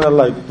just don't want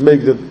to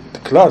make the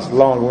class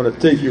long. I want to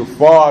take you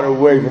far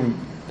away from,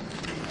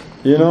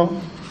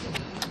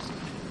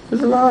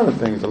 There's a lot of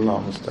things,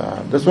 Allah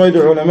musta'an. That's why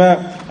the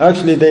ulama,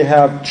 actually they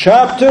have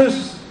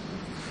chapters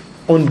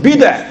on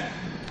bid'ah.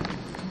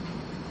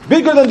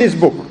 Bigger than this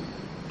book.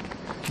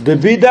 The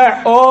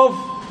bid'ah of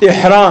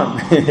ihram.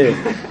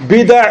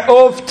 Bid'ah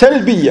of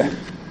talbiyah.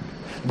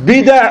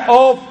 Bid'ah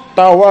of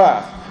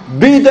tawaf.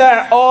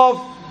 Bid'ah of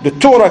the 2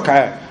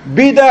 rak'ah,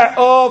 bid'ah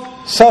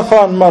of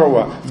Safa and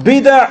Marwa,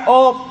 bid'ah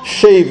of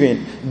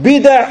shaving,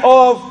 bid'ah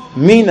of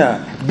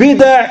Mina,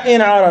 bid'ah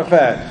in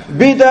Arafat,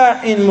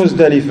 bid'ah in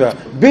Muzdalifah,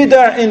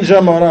 bid'ah in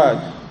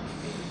Jamarat.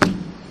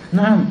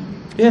 Naam.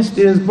 Yes,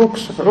 there is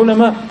books of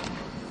ulama.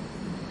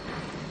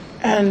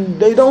 And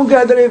they don't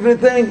gather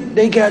everything.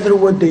 They gather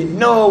what they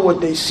know,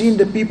 what they seen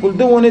the people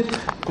doing it.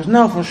 Because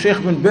now for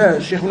Sheikh bin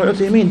Baz, Sheikh bin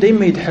Uthaymeen, they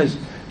made Hajj.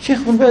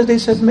 Sheikh bin Baz, they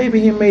said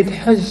maybe he made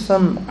Hajj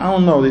some, I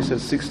don't know, they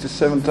said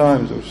 67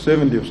 times or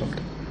 70 or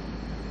something.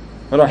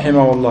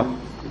 Rahimahullah.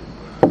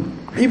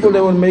 People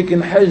that were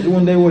making Hajj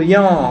when they were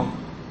young,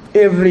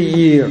 every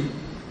year.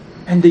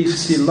 And they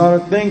see a lot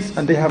of things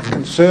and they have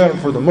concern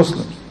for the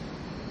Muslims.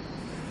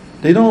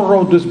 They don't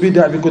write this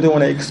bid'ah because they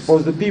want to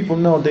expose the people.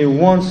 No, they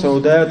want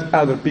so that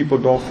other people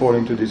don't fall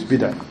into this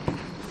bid'ah.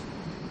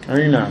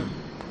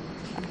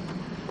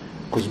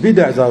 Because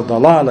bid'ah is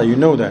al-dalala, you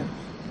know that.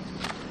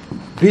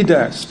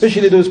 Bid'ah,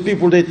 especially those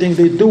people, they think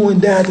they're doing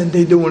that and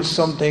they're doing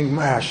something,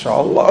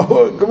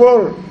 mashallah,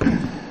 akbar.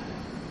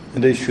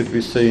 And they should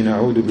be saying,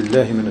 A'udhu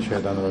billahi minash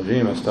shaitanir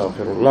rajeem,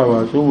 astaghfirullah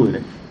wa atubu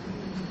ilayh.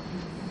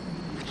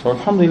 So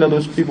alhamdulillah,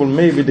 those people,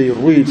 maybe they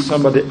read,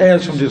 somebody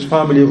else from this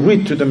family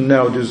read to them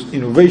now these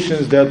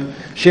innovations that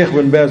Sheikh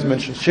bin Baz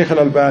mentioned, Sheikh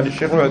al-Albani,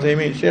 Sheikh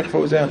al-Uthaymeen, Sheikh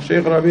Fawzan,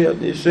 Sheikh Rabi',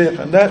 this Sheikh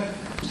and that,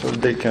 so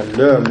they can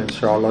learn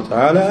inshallah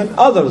ta'ala, and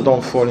others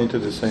don't fall into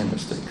the same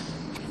mistakes.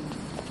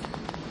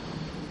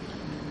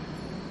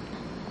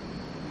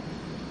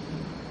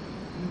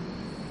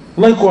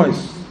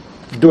 Likewise,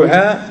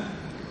 dua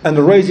and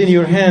raising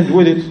your hand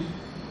with it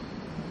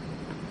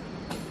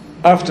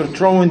after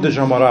throwing the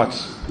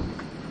jamarats.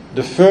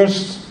 The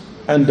first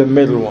and the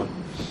middle one.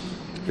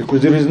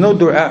 Because there is no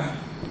dua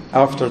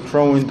after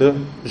throwing the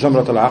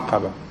Jamrat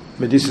al-Aqaba.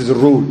 But this is a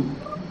rule.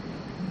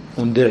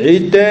 On the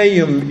 8th day,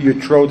 you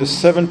throw the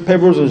 7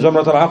 pebbles of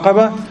Jamrat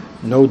al-Aqaba,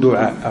 no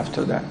dua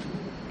after that.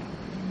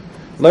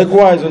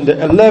 Likewise, on the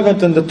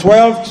 11th and the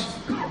 12th,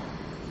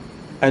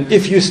 and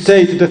if you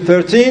stay to the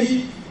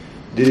 13th,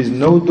 there is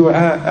no dua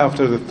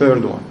after the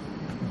 3rd one.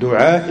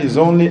 Dua is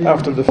only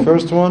after the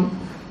first one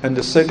and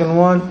the second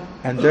one,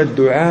 and that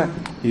dua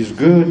is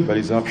good, but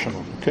it's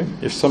optional. Okay?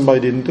 If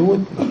somebody didn't do it,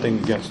 nothing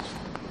against.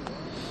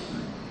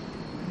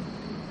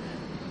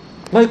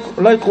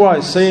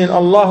 Likewise, saying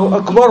Allahu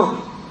Akbar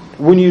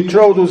when you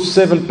throw those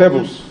 7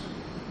 pebbles.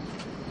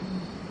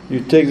 You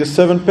take the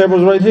 7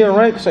 pebbles right here,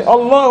 right? Say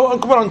Allahu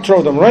Akbar and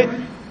throw them, right?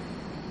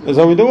 That's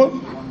how we do it?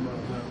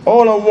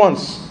 All at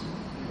once.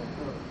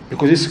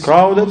 Because it's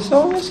crowded,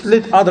 so let's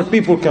let other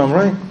people come,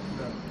 right?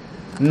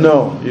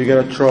 No, you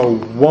gotta throw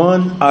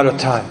one at a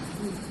time.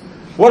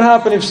 What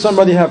happens if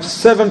somebody has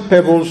 7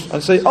 pebbles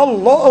and say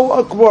Allahu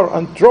Akbar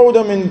and throw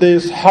them in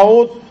this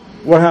hawd?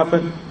 What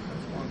happened?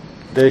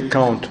 They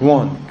count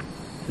 1.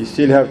 You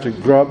still have to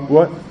grab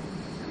what?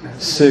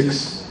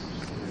 6.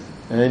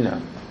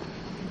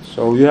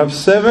 So you have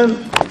 7.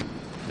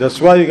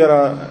 That's why you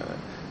gotta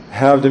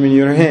have them in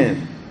your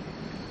hand.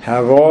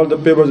 Have all the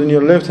pebbles in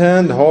your left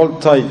hand,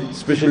 hold tight,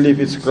 especially if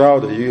it's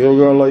crowded. You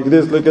go like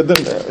this, look at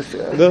them.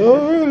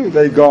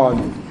 They're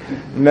gone.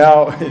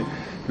 Now,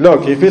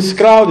 look, if it's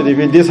crowded,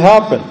 if this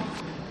happens,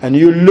 and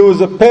you lose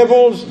the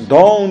pebbles,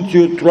 don't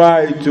you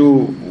try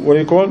to,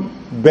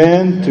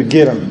 bend to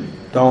get them.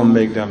 Don't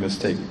make that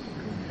mistake.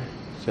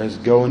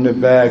 Just go in the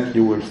back,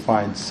 you will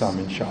find some,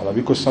 inshallah.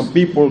 Because some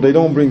people, they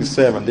don't bring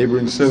 7, they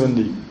bring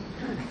 70.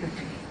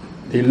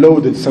 They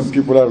loaded, some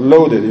people are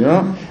loaded,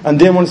 And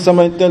then when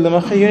somebody tells them,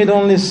 you need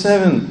only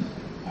 7.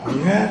 Oh,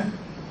 yeah.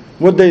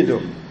 What they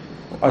do?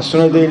 As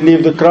soon as they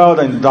leave the crowd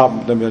and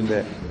dump them in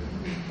there.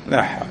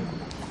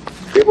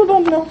 People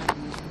don't know.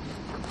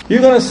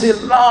 You're going to see a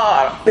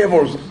lot of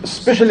pebbles,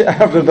 especially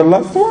after the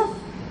last one.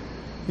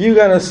 You're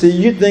going to see,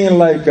 you thinking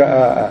like,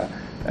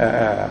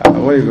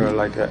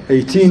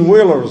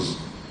 18-wheelers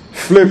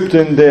flipped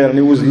in there and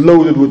it was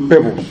loaded with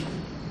pebbles.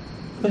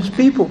 There's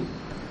people.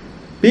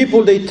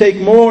 People, they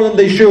take more than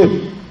they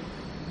should.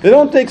 They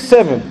don't take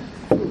 7.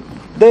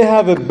 They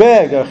have a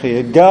bag,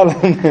 a gallon.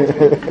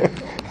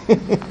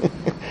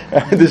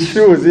 The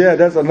shoes, yeah,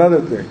 that's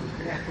another thing.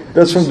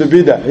 That's from the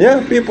bid'ah.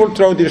 Yeah, people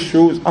throw their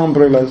shoes,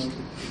 umbrellas,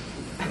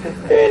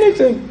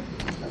 anything.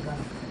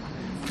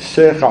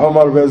 Sheikh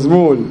Omar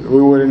Bazmoul,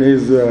 we were in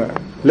his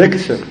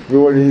lecture.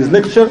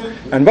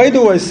 And by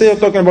the way,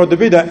 talking about the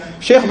bid'ah,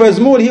 Sheikh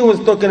Bazmoul, he was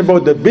talking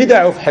about the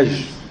bid'ah of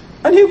Hajj.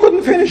 And he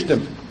couldn't finish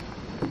them.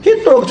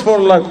 He talked for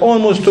like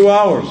almost 2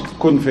 hours.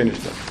 Couldn't finish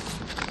them.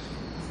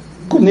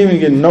 Couldn't even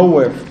get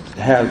nowhere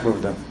half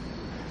of them.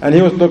 And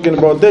he was talking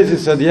about this. He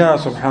said, yeah,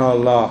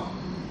 subhanallah.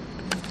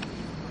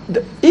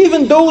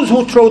 Even those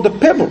who throw the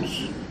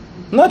pebbles,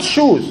 not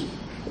shoes,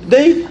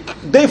 they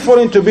fall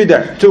into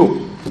bid'ah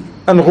too.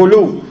 And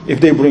ghulu, if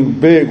they bring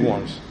big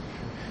ones.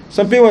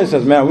 Some people say,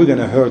 man, we're going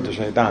to hurt the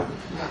shaitan.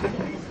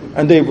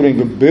 And they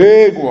bring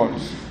big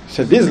ones. He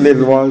said, these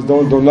little ones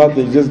don't do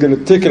nothing, just going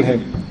to tickle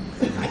him.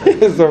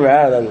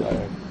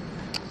 SubhanAllah.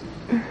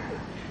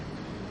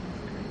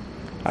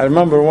 I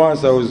remember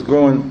once I was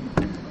going,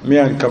 me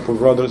and a couple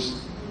brothers,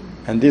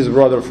 and this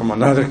brother from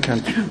another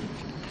country,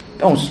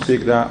 Don't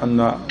speak that in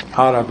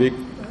Arabic,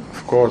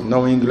 of course,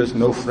 no English,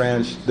 no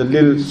French, the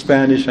little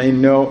Spanish I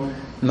know,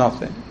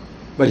 nothing.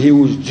 But he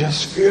was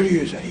just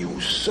furious and he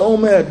was so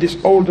mad, this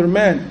older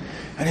man.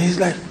 And he's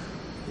like,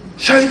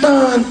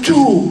 Shaitan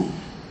too!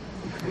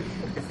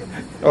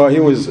 Oh, he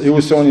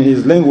was showing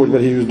his language,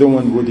 but he was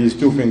doing with his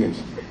two fingers.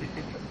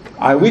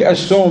 We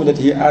assume that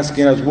he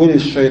asking us, what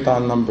is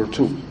Shaitan number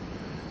 2?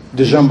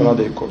 The Jamra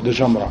they call the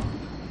Jamra.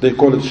 They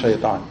call it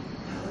Shaitan.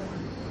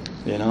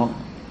 You know?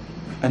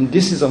 And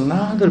this is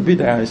another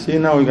bid'ah. See,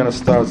 now we're going to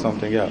start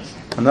something else.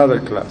 Another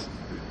class.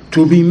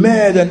 To be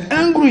mad and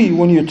angry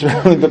when you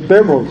throw the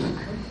pebbles.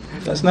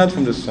 That's not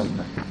from the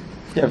Sunnah.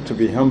 You have to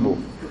be humble.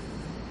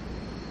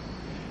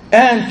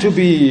 And to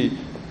be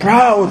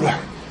proud.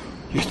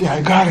 You say,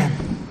 I got him.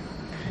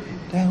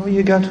 Then when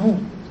you got who?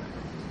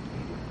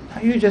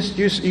 You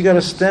got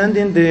to stand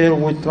in there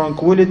with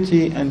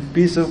tranquility and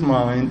peace of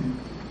mind.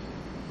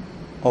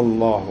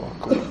 Allahu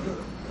Akbar.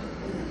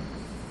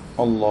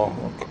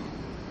 Allahu Akbar.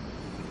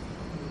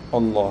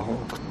 Allahu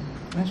Akbar.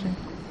 That's it.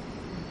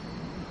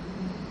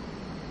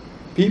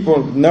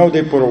 People, now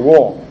they put a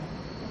wall.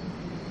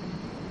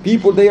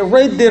 People, they are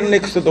right there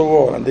next to the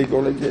wall and they go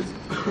like this.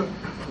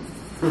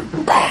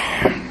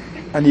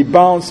 And he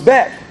bounced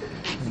back.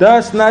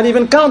 That's not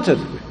even counted.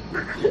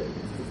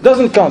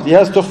 Doesn't count. He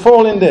has to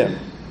fall in there.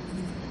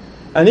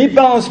 And he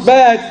bounced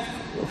back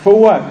for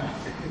what?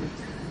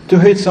 To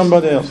hit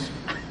somebody else.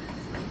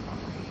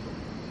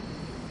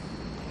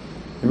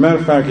 As a matter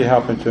of fact, it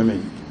happened to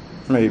me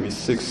maybe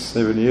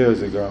 6-7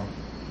 years ago,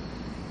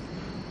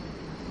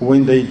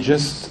 when they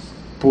just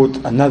put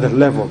another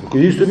level.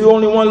 Because it used to be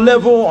only one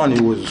level, and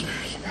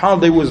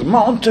there was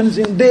mountains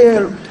in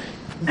there,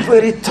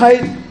 very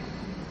tight.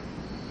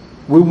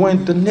 We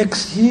went the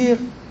next year.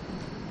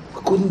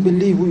 We couldn't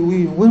believe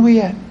where we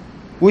at.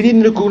 We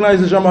didn't recognize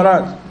the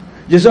Jamarat.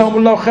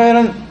 Jazahumullah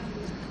khairan.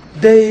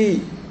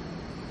 They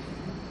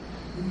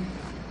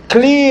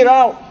clear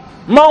out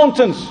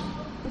mountains.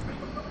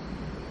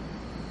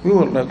 We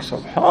were like,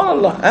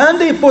 subhanallah. And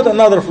they put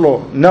another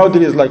floor. Now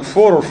there is like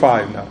 4 or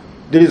 5 now.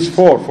 There is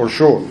 4 for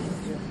sure.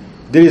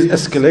 There is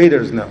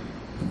escalators now.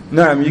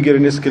 Now you get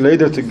an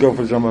escalator to go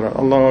for Jamarat.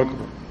 Allahu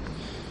Akbar.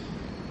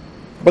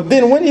 But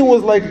then when it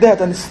was like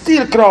that, and it's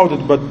still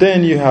crowded, but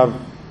then you have,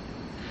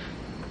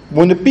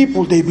 when the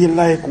people, they be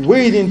like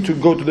waiting to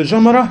go to the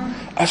Jamara,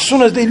 as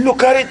soon as they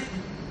look at it,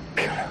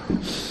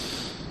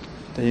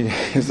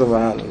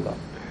 subhanallah.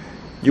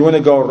 You want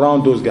to go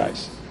around those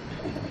guys.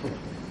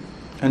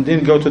 And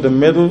then go to the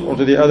middle or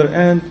to the other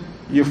end,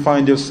 you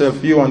find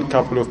yourself, you and a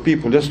couple of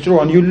people. That's true.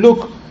 And you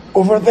look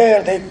over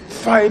there, they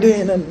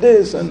fighting and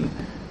this, and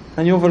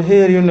you over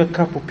here, you're in a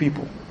couple of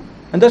people.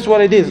 And that's what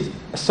it is.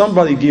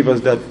 Somebody give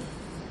us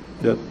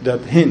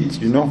that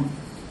hint, you know.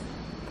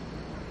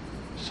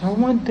 So I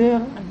went there,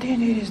 and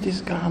then it is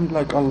this guy. I'm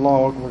like,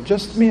 Allah Akbar,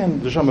 just me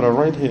and the Jamra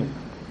right here.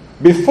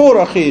 Before,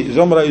 Akhi,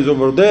 Jamra is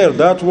over there,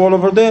 that wall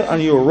over there,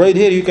 and you're right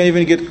here. You can't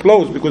even get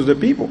close because the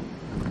people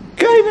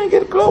can't even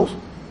get close.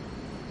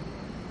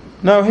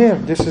 Now here,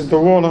 this is the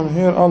wall. I'm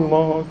here.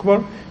 Allah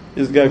Akbar.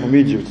 This guy from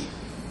Egypt,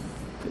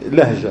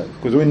 Lahja,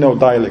 because we know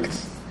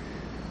dialects.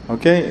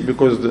 Okay,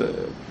 because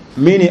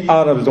many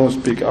Arabs don't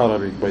speak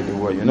Arabic, by the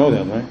way. You know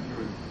that, right?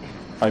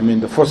 I mean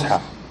the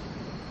Fusha,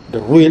 the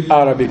real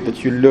Arabic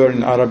that you learn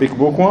in Arabic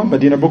book 1,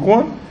 Medina book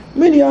 1.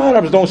 Many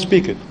Arabs don't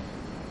speak it.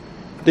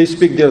 They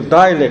speak their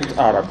dialect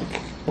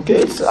Arabic. Okay,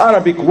 it's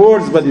Arabic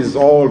words, but it's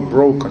all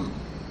broken.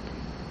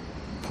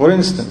 For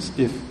instance,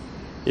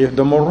 if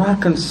the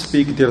Moroccans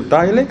speak their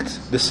dialect,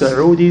 the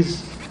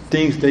Saudis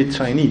think they're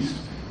Chinese.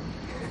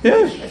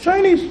 Yes,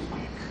 Chinese.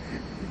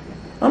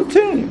 I'm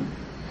telling you.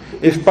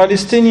 If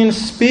Palestinians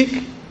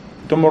speak,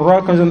 the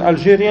Moroccans and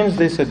Algerians,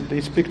 they said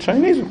they speak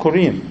Chinese or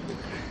Korean.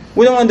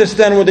 We don't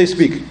understand what they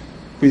speak.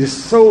 It's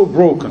so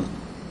broken.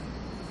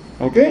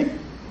 Okay?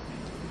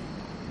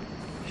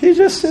 He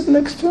just sat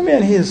next to me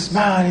and he's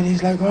smiling.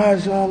 He's like,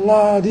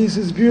 MashaAllah, this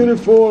is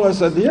beautiful. I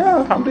said, yeah,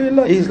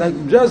 alhamdulillah. He's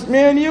like, just me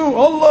and you.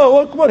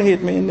 Allahu Akbar,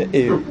 hit me in the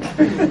ear.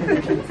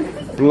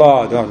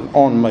 Blood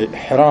on my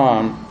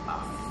ihram.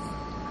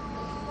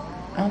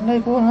 I'm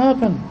like, what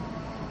happened?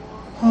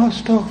 Oh,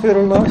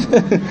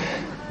 astaghfirullah.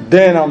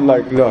 Then I'm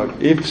like, look,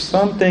 if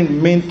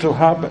something meant to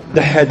happen,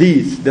 the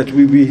hadith that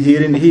we be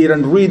hearing here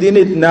and reading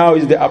it now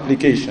is the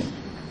application.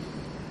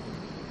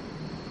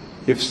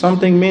 If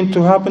something meant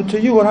to happen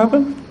to you, what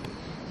happened?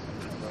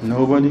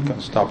 Nobody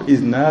can stop.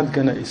 He's not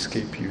going to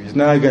escape you. He's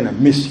not going to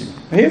miss you.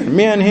 Here,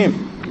 me and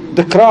him.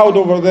 The crowd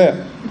over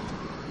there.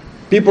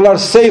 People are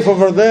safe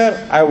over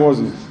there. I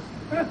wasn't.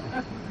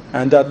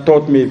 And that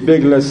taught me a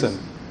big lesson.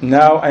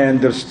 Now I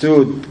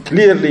understood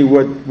clearly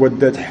what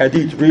that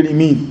hadith really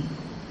means.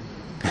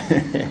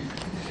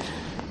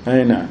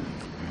 I know.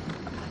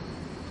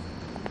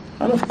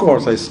 And of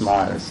course I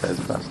smiled. I said,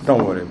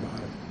 don't worry about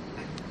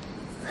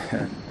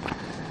it.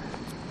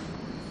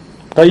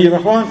 طيب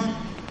أخوان.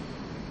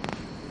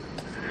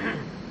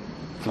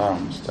 No,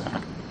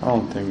 I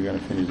don't think we're going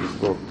to finish this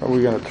book, but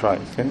we're going to try,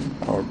 okay?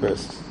 Our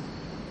best.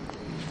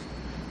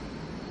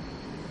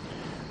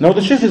 Now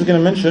the Sheikh is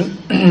going to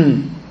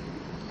mention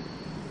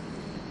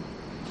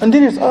And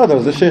there is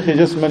others. The Shaykh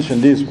just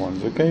mentioned these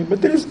ones, okay?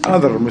 But there is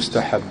other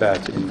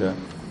mustahabbat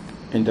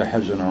in the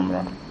Hajj and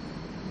Umrah.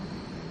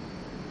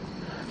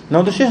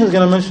 Now the Shaykh is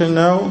going to mention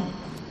now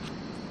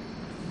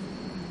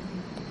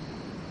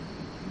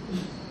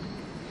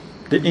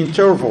the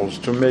intervals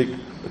to make,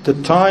 the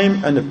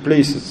time and the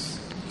places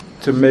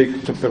to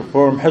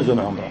perform Hajj and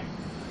Umrah.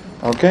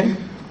 Okay?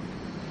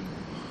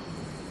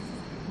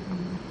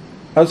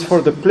 As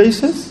for the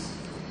places,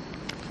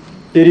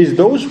 it is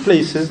those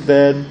places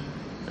that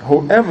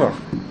whoever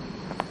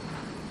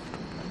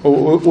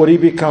or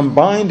it become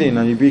binding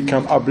and it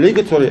become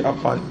obligatory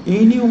upon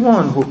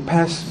anyone who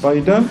passes by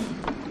them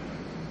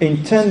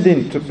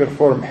intending to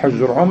perform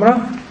Hajj or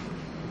Umrah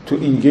to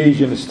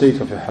engage in a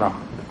state of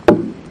Ihram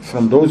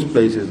from those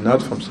places,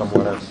 not from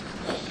somewhere else.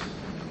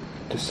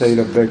 To say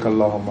Labbaik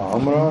Allahumma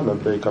Umrah,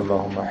 Labbaik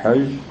Allahumma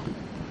Hajj.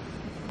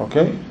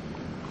 Okay?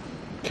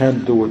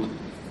 Can't do it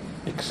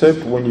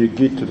except when you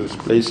get to those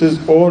places,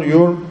 or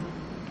you're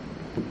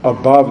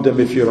above them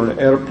if you're on an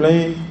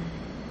airplane,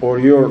 or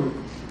you're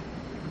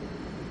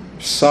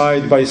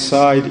side by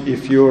side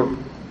if you're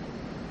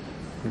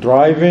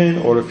driving,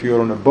 or if you're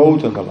on a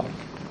boat and the like.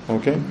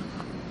 Okay?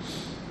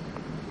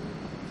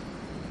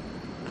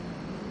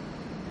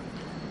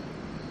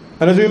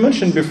 And as we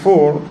mentioned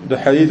before, the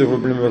hadith of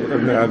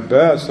Ibn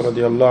Abbas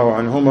radiallahu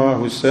anhuma,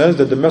 who says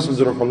that the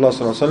Messenger of Allah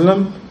sallallahu alaihi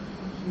wasallam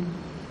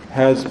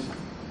has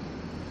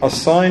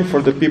assigned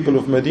for the people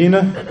of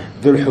Medina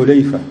Dhul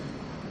Hulayfa,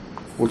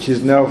 which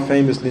is now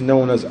famously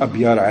known as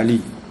Abyar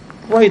Ali,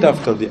 right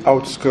after the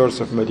outskirts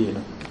of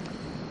Medina.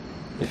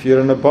 If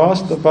you're in a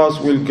bus, the bus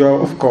will go,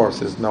 of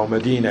course, it's now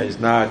Medina is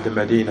not the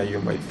Medina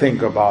you might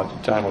think about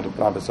the time of the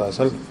Prophet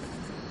sallallahu alaihi wasallam.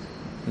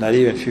 Not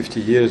even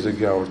 50 years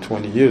ago or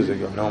 20 years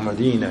ago. Now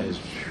Medina is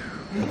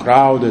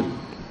crowded.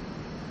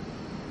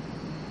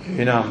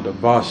 You know, the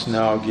bus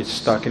now gets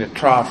stuck in the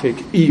traffic,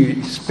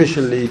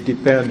 especially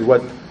depend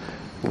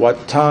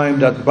what time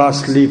that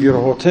bus leave your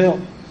hotel.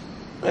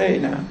 Hey,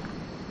 now,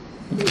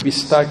 you'll be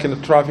stuck in the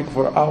traffic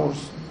for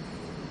hours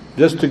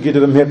just to get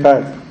to the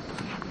miqat.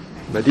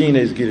 Medina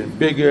is getting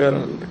bigger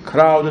and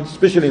crowded,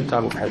 especially in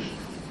time of Hajj.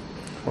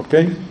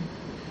 Okay?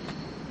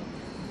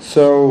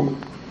 So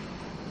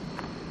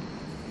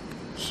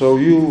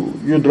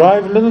you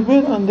drive a little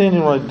bit, and then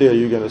right there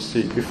you're going to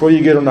see. Before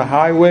you get on the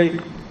highway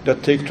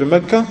that takes to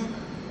Mecca,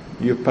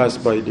 you pass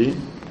by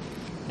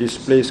this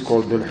place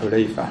called Dhul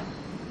Hulayfa.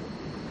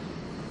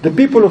 The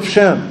people of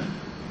Sham,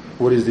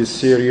 what is this,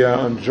 Syria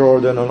and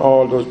Jordan and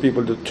all those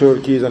people, the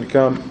Turkeys and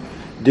come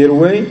their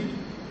way,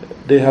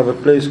 they have a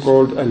place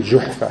called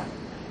Al-Juhfa.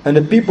 And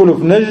the people of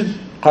Najd,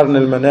 Qarn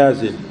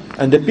al-Manazil.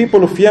 And the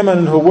people of Yemen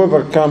and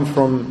whoever come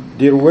from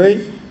their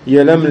way,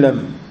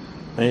 Yalamlam.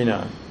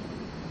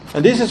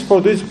 And this is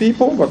for these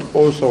people, but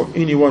also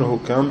anyone who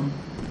come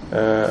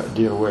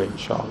their way,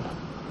 inshallah.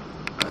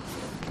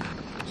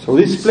 So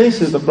these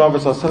places, the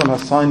Prophet ﷺ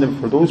has signed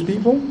them for those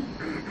people,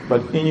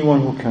 but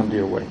anyone who come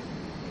their way.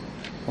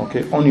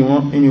 Okay,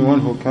 anyone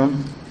who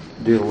come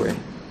their way.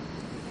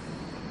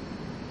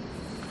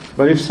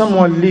 But if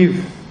someone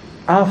live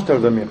after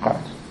the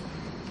miqat,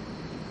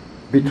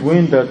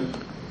 between that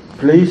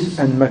place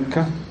and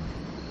Mecca,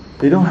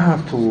 they don't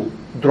have to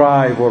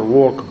drive or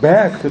walk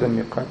back to the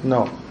miqat.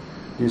 No.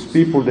 These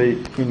people, they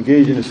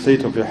engage in a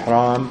state of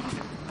ihram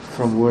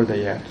from where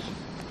they are.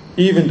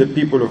 Even the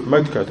people of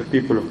Mecca,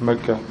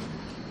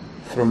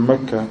 from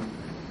Mecca,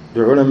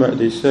 the ulama,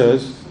 they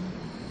says,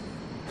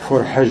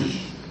 for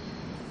Hajj.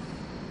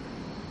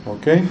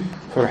 Okay?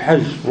 For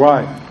Hajj.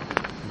 Why?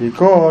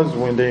 Because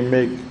when they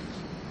make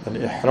an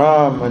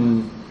ihram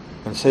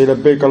and say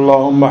Labbaik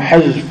Allahumma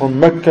Hajj from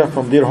Mecca,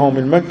 from their home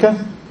in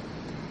Mecca,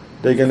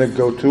 they're going to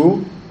go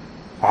to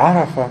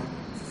Arafah.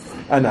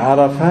 And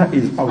Arafah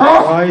is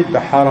outside the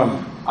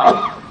Haram.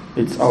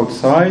 It's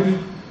outside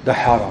the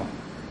Haram.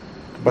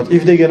 But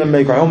if they're going to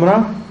make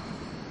Umrah,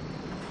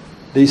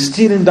 they're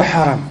still in the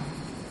Haram,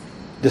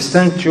 the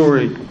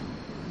sanctuary.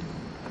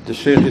 The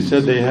Shaykh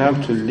said they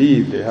have to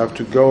leave. They have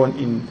to go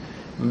and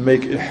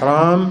make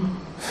Ihram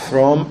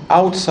from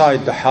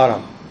outside the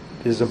Haram.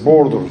 There's the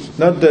borders,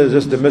 not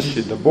just the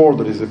masjid. The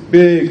border is a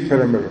big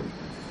perimeter.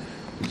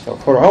 So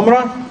for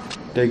Umrah,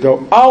 they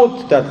go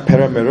out that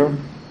perimeter.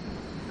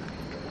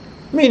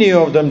 Many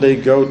of them, they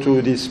go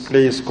to this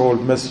place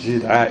called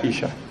Masjid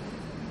Aisha.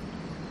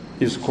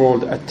 It's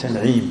called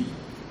At-Tan'im,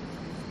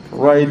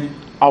 right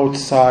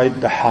outside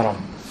the Haram.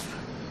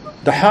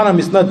 The Haram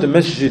is not the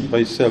masjid by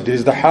itself. There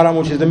is the Haram,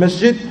 which is the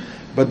masjid,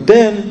 but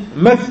then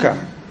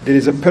Mecca, there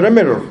is a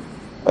perimeter,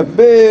 a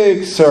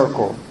big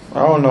circle.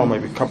 I don't know,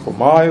 maybe a couple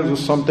miles or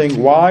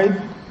something wide,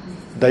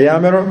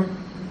 diameter.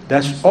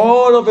 That's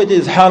all of it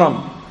is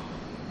Haram,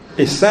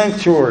 a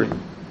sanctuary.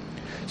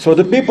 So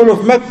the people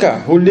of Mecca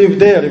who live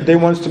there, if they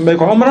want to make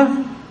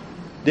Umrah,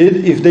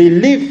 if they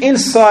live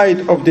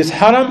inside of this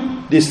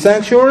Haram, this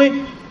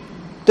sanctuary,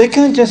 they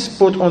can't just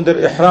put on their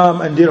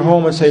ihram and their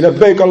home and say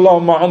Labbaik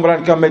Allahumma Umrah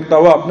and come make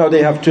tawaf. No,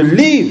 they have to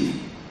leave.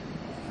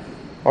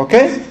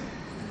 Okay?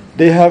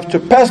 They have to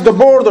pass the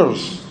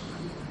borders,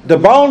 the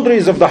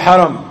boundaries of the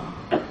Haram.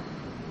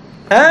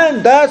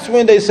 And that's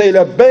when they say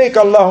labbaik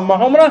Allahumma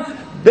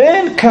umrah,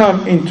 then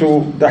come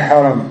into the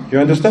haram. You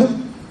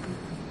understand?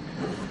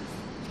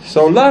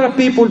 So a lot of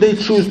people, they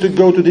choose to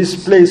go to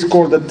this place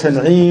called the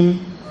Tan'im,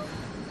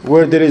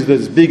 where there is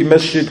this big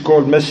masjid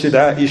called Masjid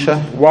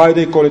Aisha. Why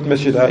they call it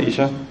Masjid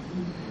Aisha?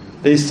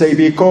 They say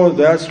because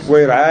that's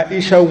where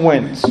Aisha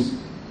went.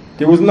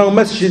 There was no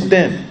masjid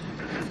then.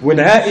 When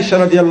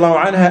Aisha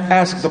radiallahu anha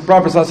asked the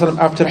Prophet ﷺ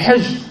after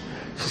Hajj,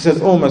 she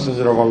said, "Oh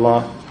Messenger of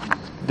Allah,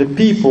 the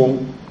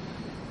people,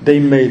 they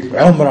made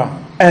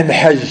Umrah and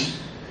Hajj.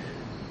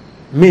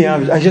 Me,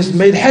 I just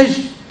made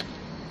Hajj.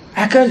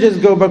 I can't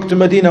just go back to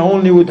Medina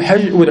only with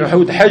Hajj,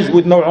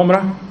 with no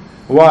Umrah."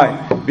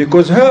 Why?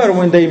 Because her,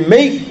 when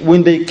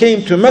they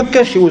came to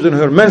Mecca, she was in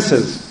her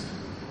menses.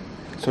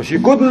 So she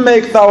couldn't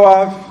make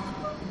tawaf.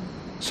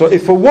 So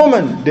if a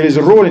woman, there is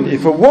a ruling,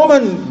 if a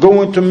woman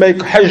going to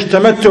make Hajj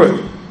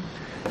tamattu,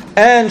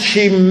 and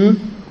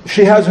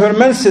she has her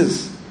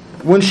menses,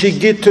 when she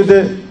get to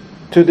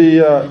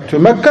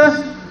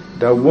Mecca,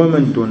 the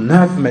woman do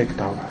not make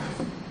tawaf.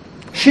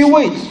 She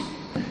waits.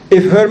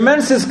 If her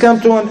menses come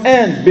to an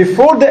end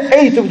before the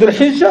 8th of the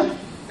Hijjah,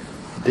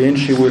 then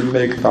she will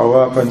make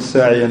tawaf and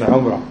sa'i and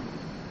umrah.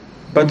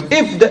 But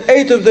if the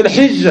 8th of the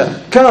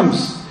Hijjah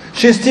comes,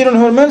 she's still on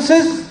her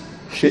menses,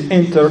 she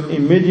enter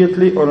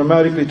immediately,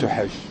 automatically to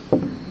Hajj.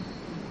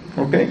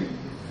 Okay?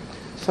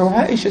 So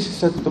Aisha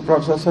said to the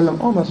Prophet ﷺ,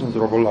 "Oh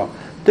Messenger of Allah,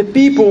 the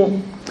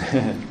people,"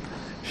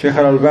 Shaykh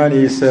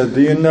al-Albani said,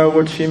 "Do you know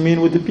what she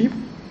mean with the people?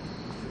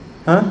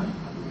 Huh?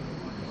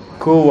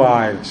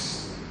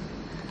 Co-wives."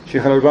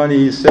 Shaykh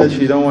al-Albani said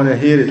she don't want to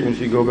hear it when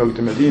she go back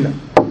to Medina.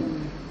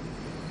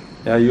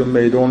 Yeah, you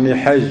made only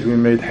Hajj, we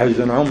made Hajj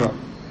and Umrah.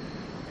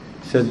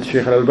 Said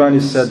Shaykh al-Albani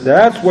said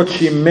that's what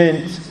she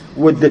meant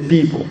with the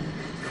people,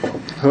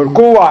 her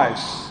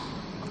co-wives.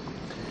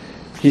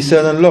 He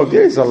said, and look,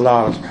 there is a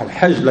lot of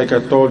Hajj, like I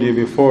told you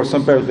before.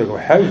 Some people they go,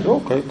 Hajj,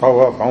 okay,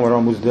 Tawaf,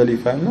 Umrah,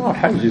 Muzdalifah. No,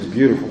 Hajj is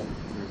beautiful.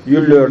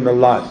 You learn a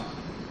lot.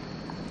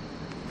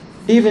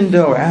 Even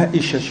though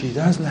Aisha, she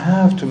doesn't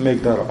have to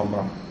make that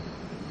Umrah.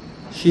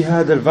 She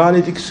had a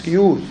valid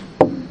excuse.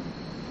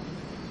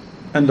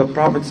 And the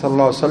Prophet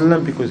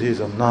ﷺ, because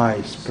he's a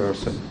nice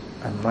person,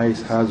 a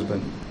nice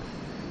husband,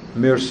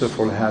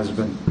 merciful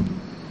husband,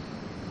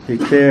 he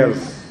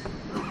cares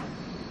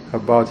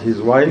about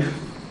his wife,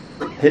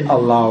 he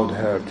allowed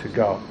her to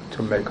go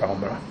to make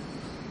Umrah.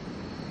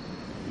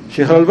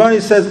 Shaykh al-Albani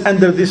says,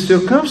 under these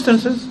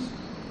circumstances,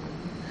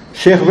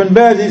 Shaykh bin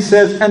Baz, he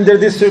says, under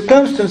these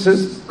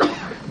circumstances,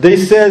 they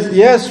says,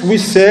 yes, we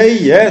say,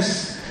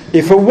 yes,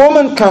 if a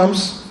woman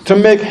comes to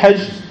make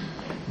Hajj,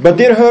 but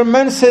her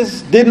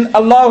menses didn't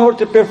allow her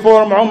to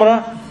perform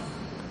Umrah,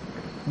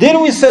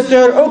 then we said to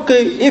her,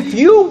 okay, if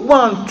you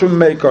want to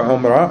make a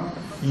Umrah,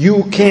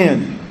 you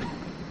can.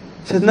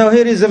 He said, now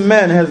here is a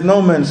man has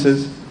no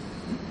menses,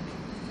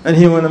 and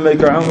he want to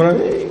make a Umrah.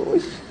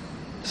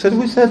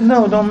 We said,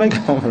 no, don't make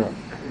Umrah.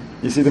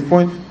 You see the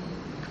point?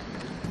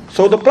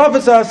 So the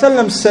Prophet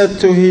ﷺ said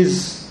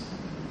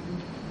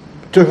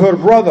to her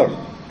brother,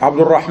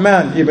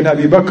 Abdul-Rahman ibn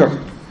Abi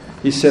Bakr,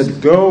 he said,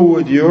 go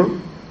with your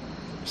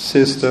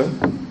sister.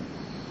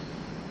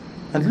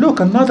 And look,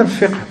 another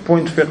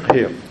point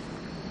here.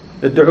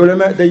 That the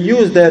ulama, they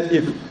use that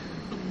if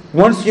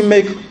once you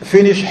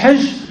finish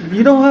Hajj,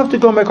 you don't have to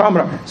go make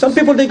Umrah. Some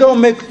people, they go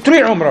and make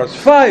 3 Umrahs,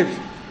 5.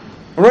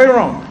 Right or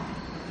wrong?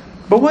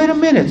 But wait a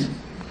minute.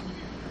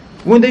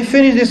 When they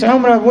finish this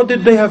Umrah, what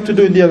did they have to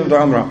do at the end of the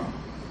Umrah?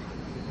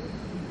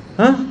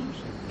 Huh?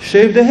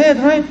 Shave the head,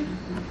 right?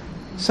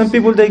 Some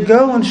people, they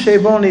go and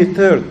shave only a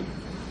third.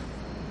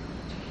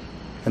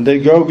 And they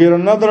go get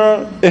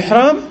another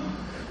ihram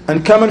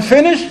and come and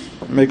finish,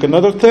 make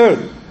another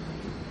third.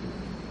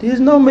 There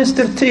is no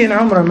Mr. T in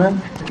Umrah, man.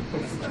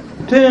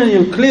 I'm telling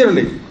you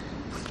clearly.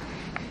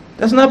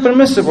 That's not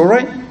permissible,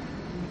 right?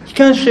 You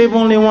can't shave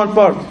only one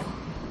part.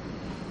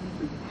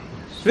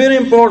 It's very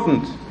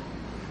important.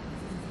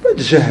 But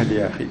jahl,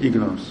 ya akhi,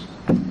 ignorance.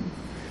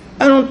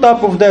 And on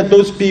top of that,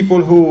 those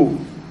people who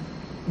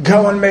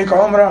go and make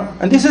Umrah,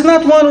 and this is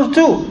not 1 or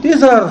 2,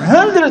 these are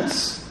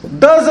hundreds,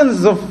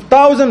 dozens of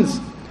thousands.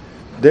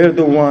 They're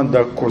the ones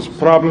that cause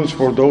problems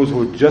for those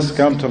who just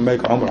come to make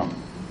Umrah.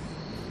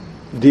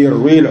 They're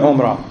real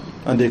Umrah,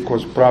 and they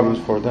cause problems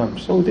for them.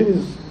 So there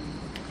is.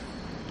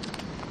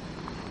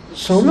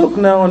 So look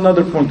now,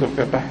 another point of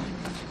fiqh.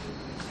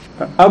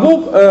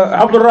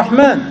 Abdul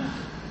Rahman,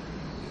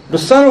 the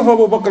son of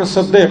Abu Bakr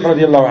as-Siddiq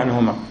radiallahu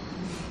anhuma,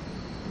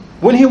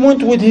 when he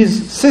went with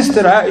his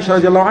sister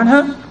Aisha radiallahu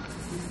anha,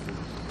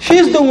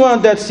 she's the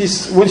one that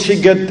when she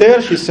get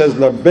there, she says,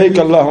 labbaik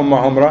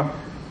Allahumma umrah.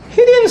 He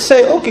didn't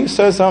say, okay,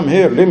 says I'm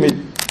here, let me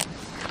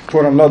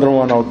put another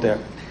one out there.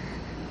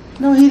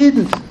 No, he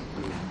didn't.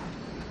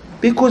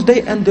 Because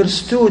they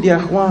understood, ya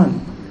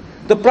akhwan.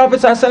 The Prophet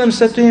ﷺ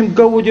said to him,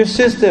 go with your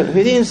sister.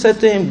 He didn't say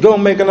to him, go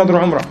make another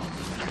umrah.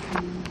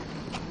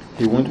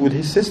 He went with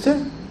his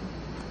sister.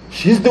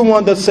 She's the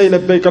one that say,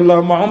 labbaik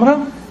Allahumma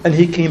umrah. And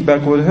he came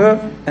back with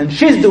her. And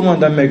she's the one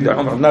that made the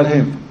umrah, not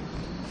him.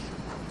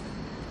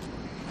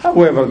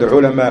 However, the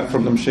ulama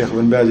from the Sheikh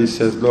bin Baz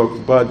says,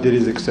 look, but there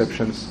is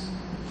exceptions.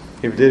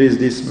 If there is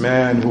this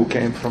man who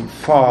came from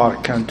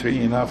far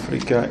country in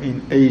Africa,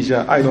 in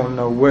Asia, I don't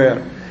know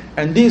where,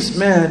 and this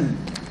man,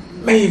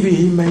 maybe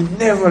he may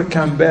never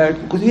come back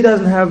because he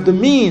doesn't have the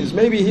means.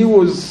 Maybe he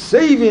was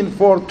saving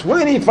for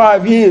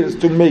 25 years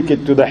to make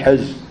it to the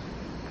Hajj.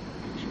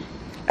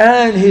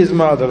 And his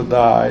mother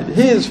died,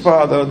 his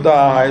father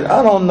died,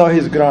 I don't know,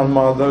 his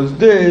grandmother's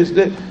this,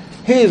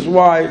 his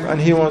wife,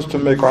 and he wants to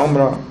make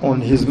Umrah on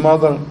his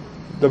mother.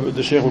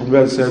 The Shaykh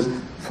al says,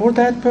 for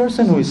that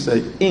person we say,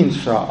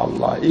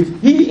 Insha'Allah.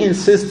 If he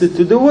insisted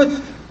to do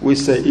it, we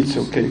say it's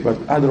okay, but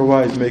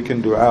otherwise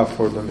making dua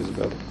for them is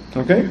better.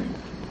 Okay?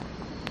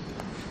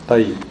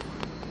 طيب.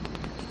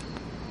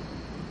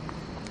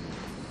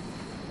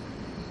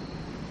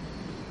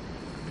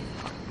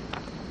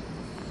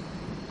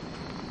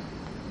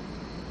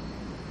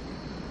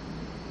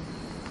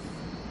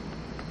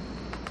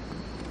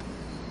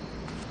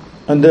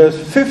 And the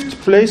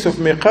fifth place of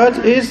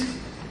miqat is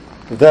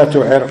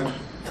Dhatu Irq,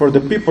 for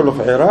the people of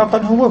Iraq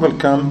and whoever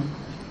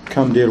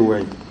come their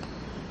way.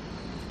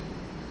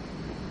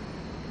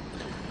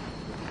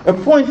 A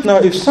point now,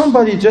 if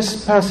somebody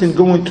just passing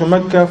going to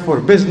Mecca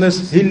for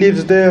business, he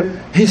lives there,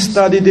 he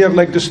studied there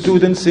like the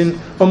students in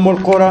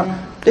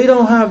al-Qura, they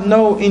don't have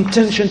no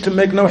intention to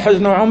make no Hajj,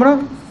 no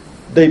Umrah,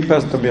 they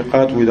pass the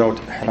miqat without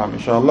ihram.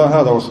 Inshallah,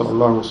 هذا وصلى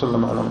الله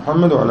وسلم على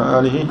محمد وعلى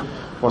آله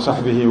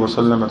وصحبه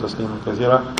وسلم تسليما كثيرا.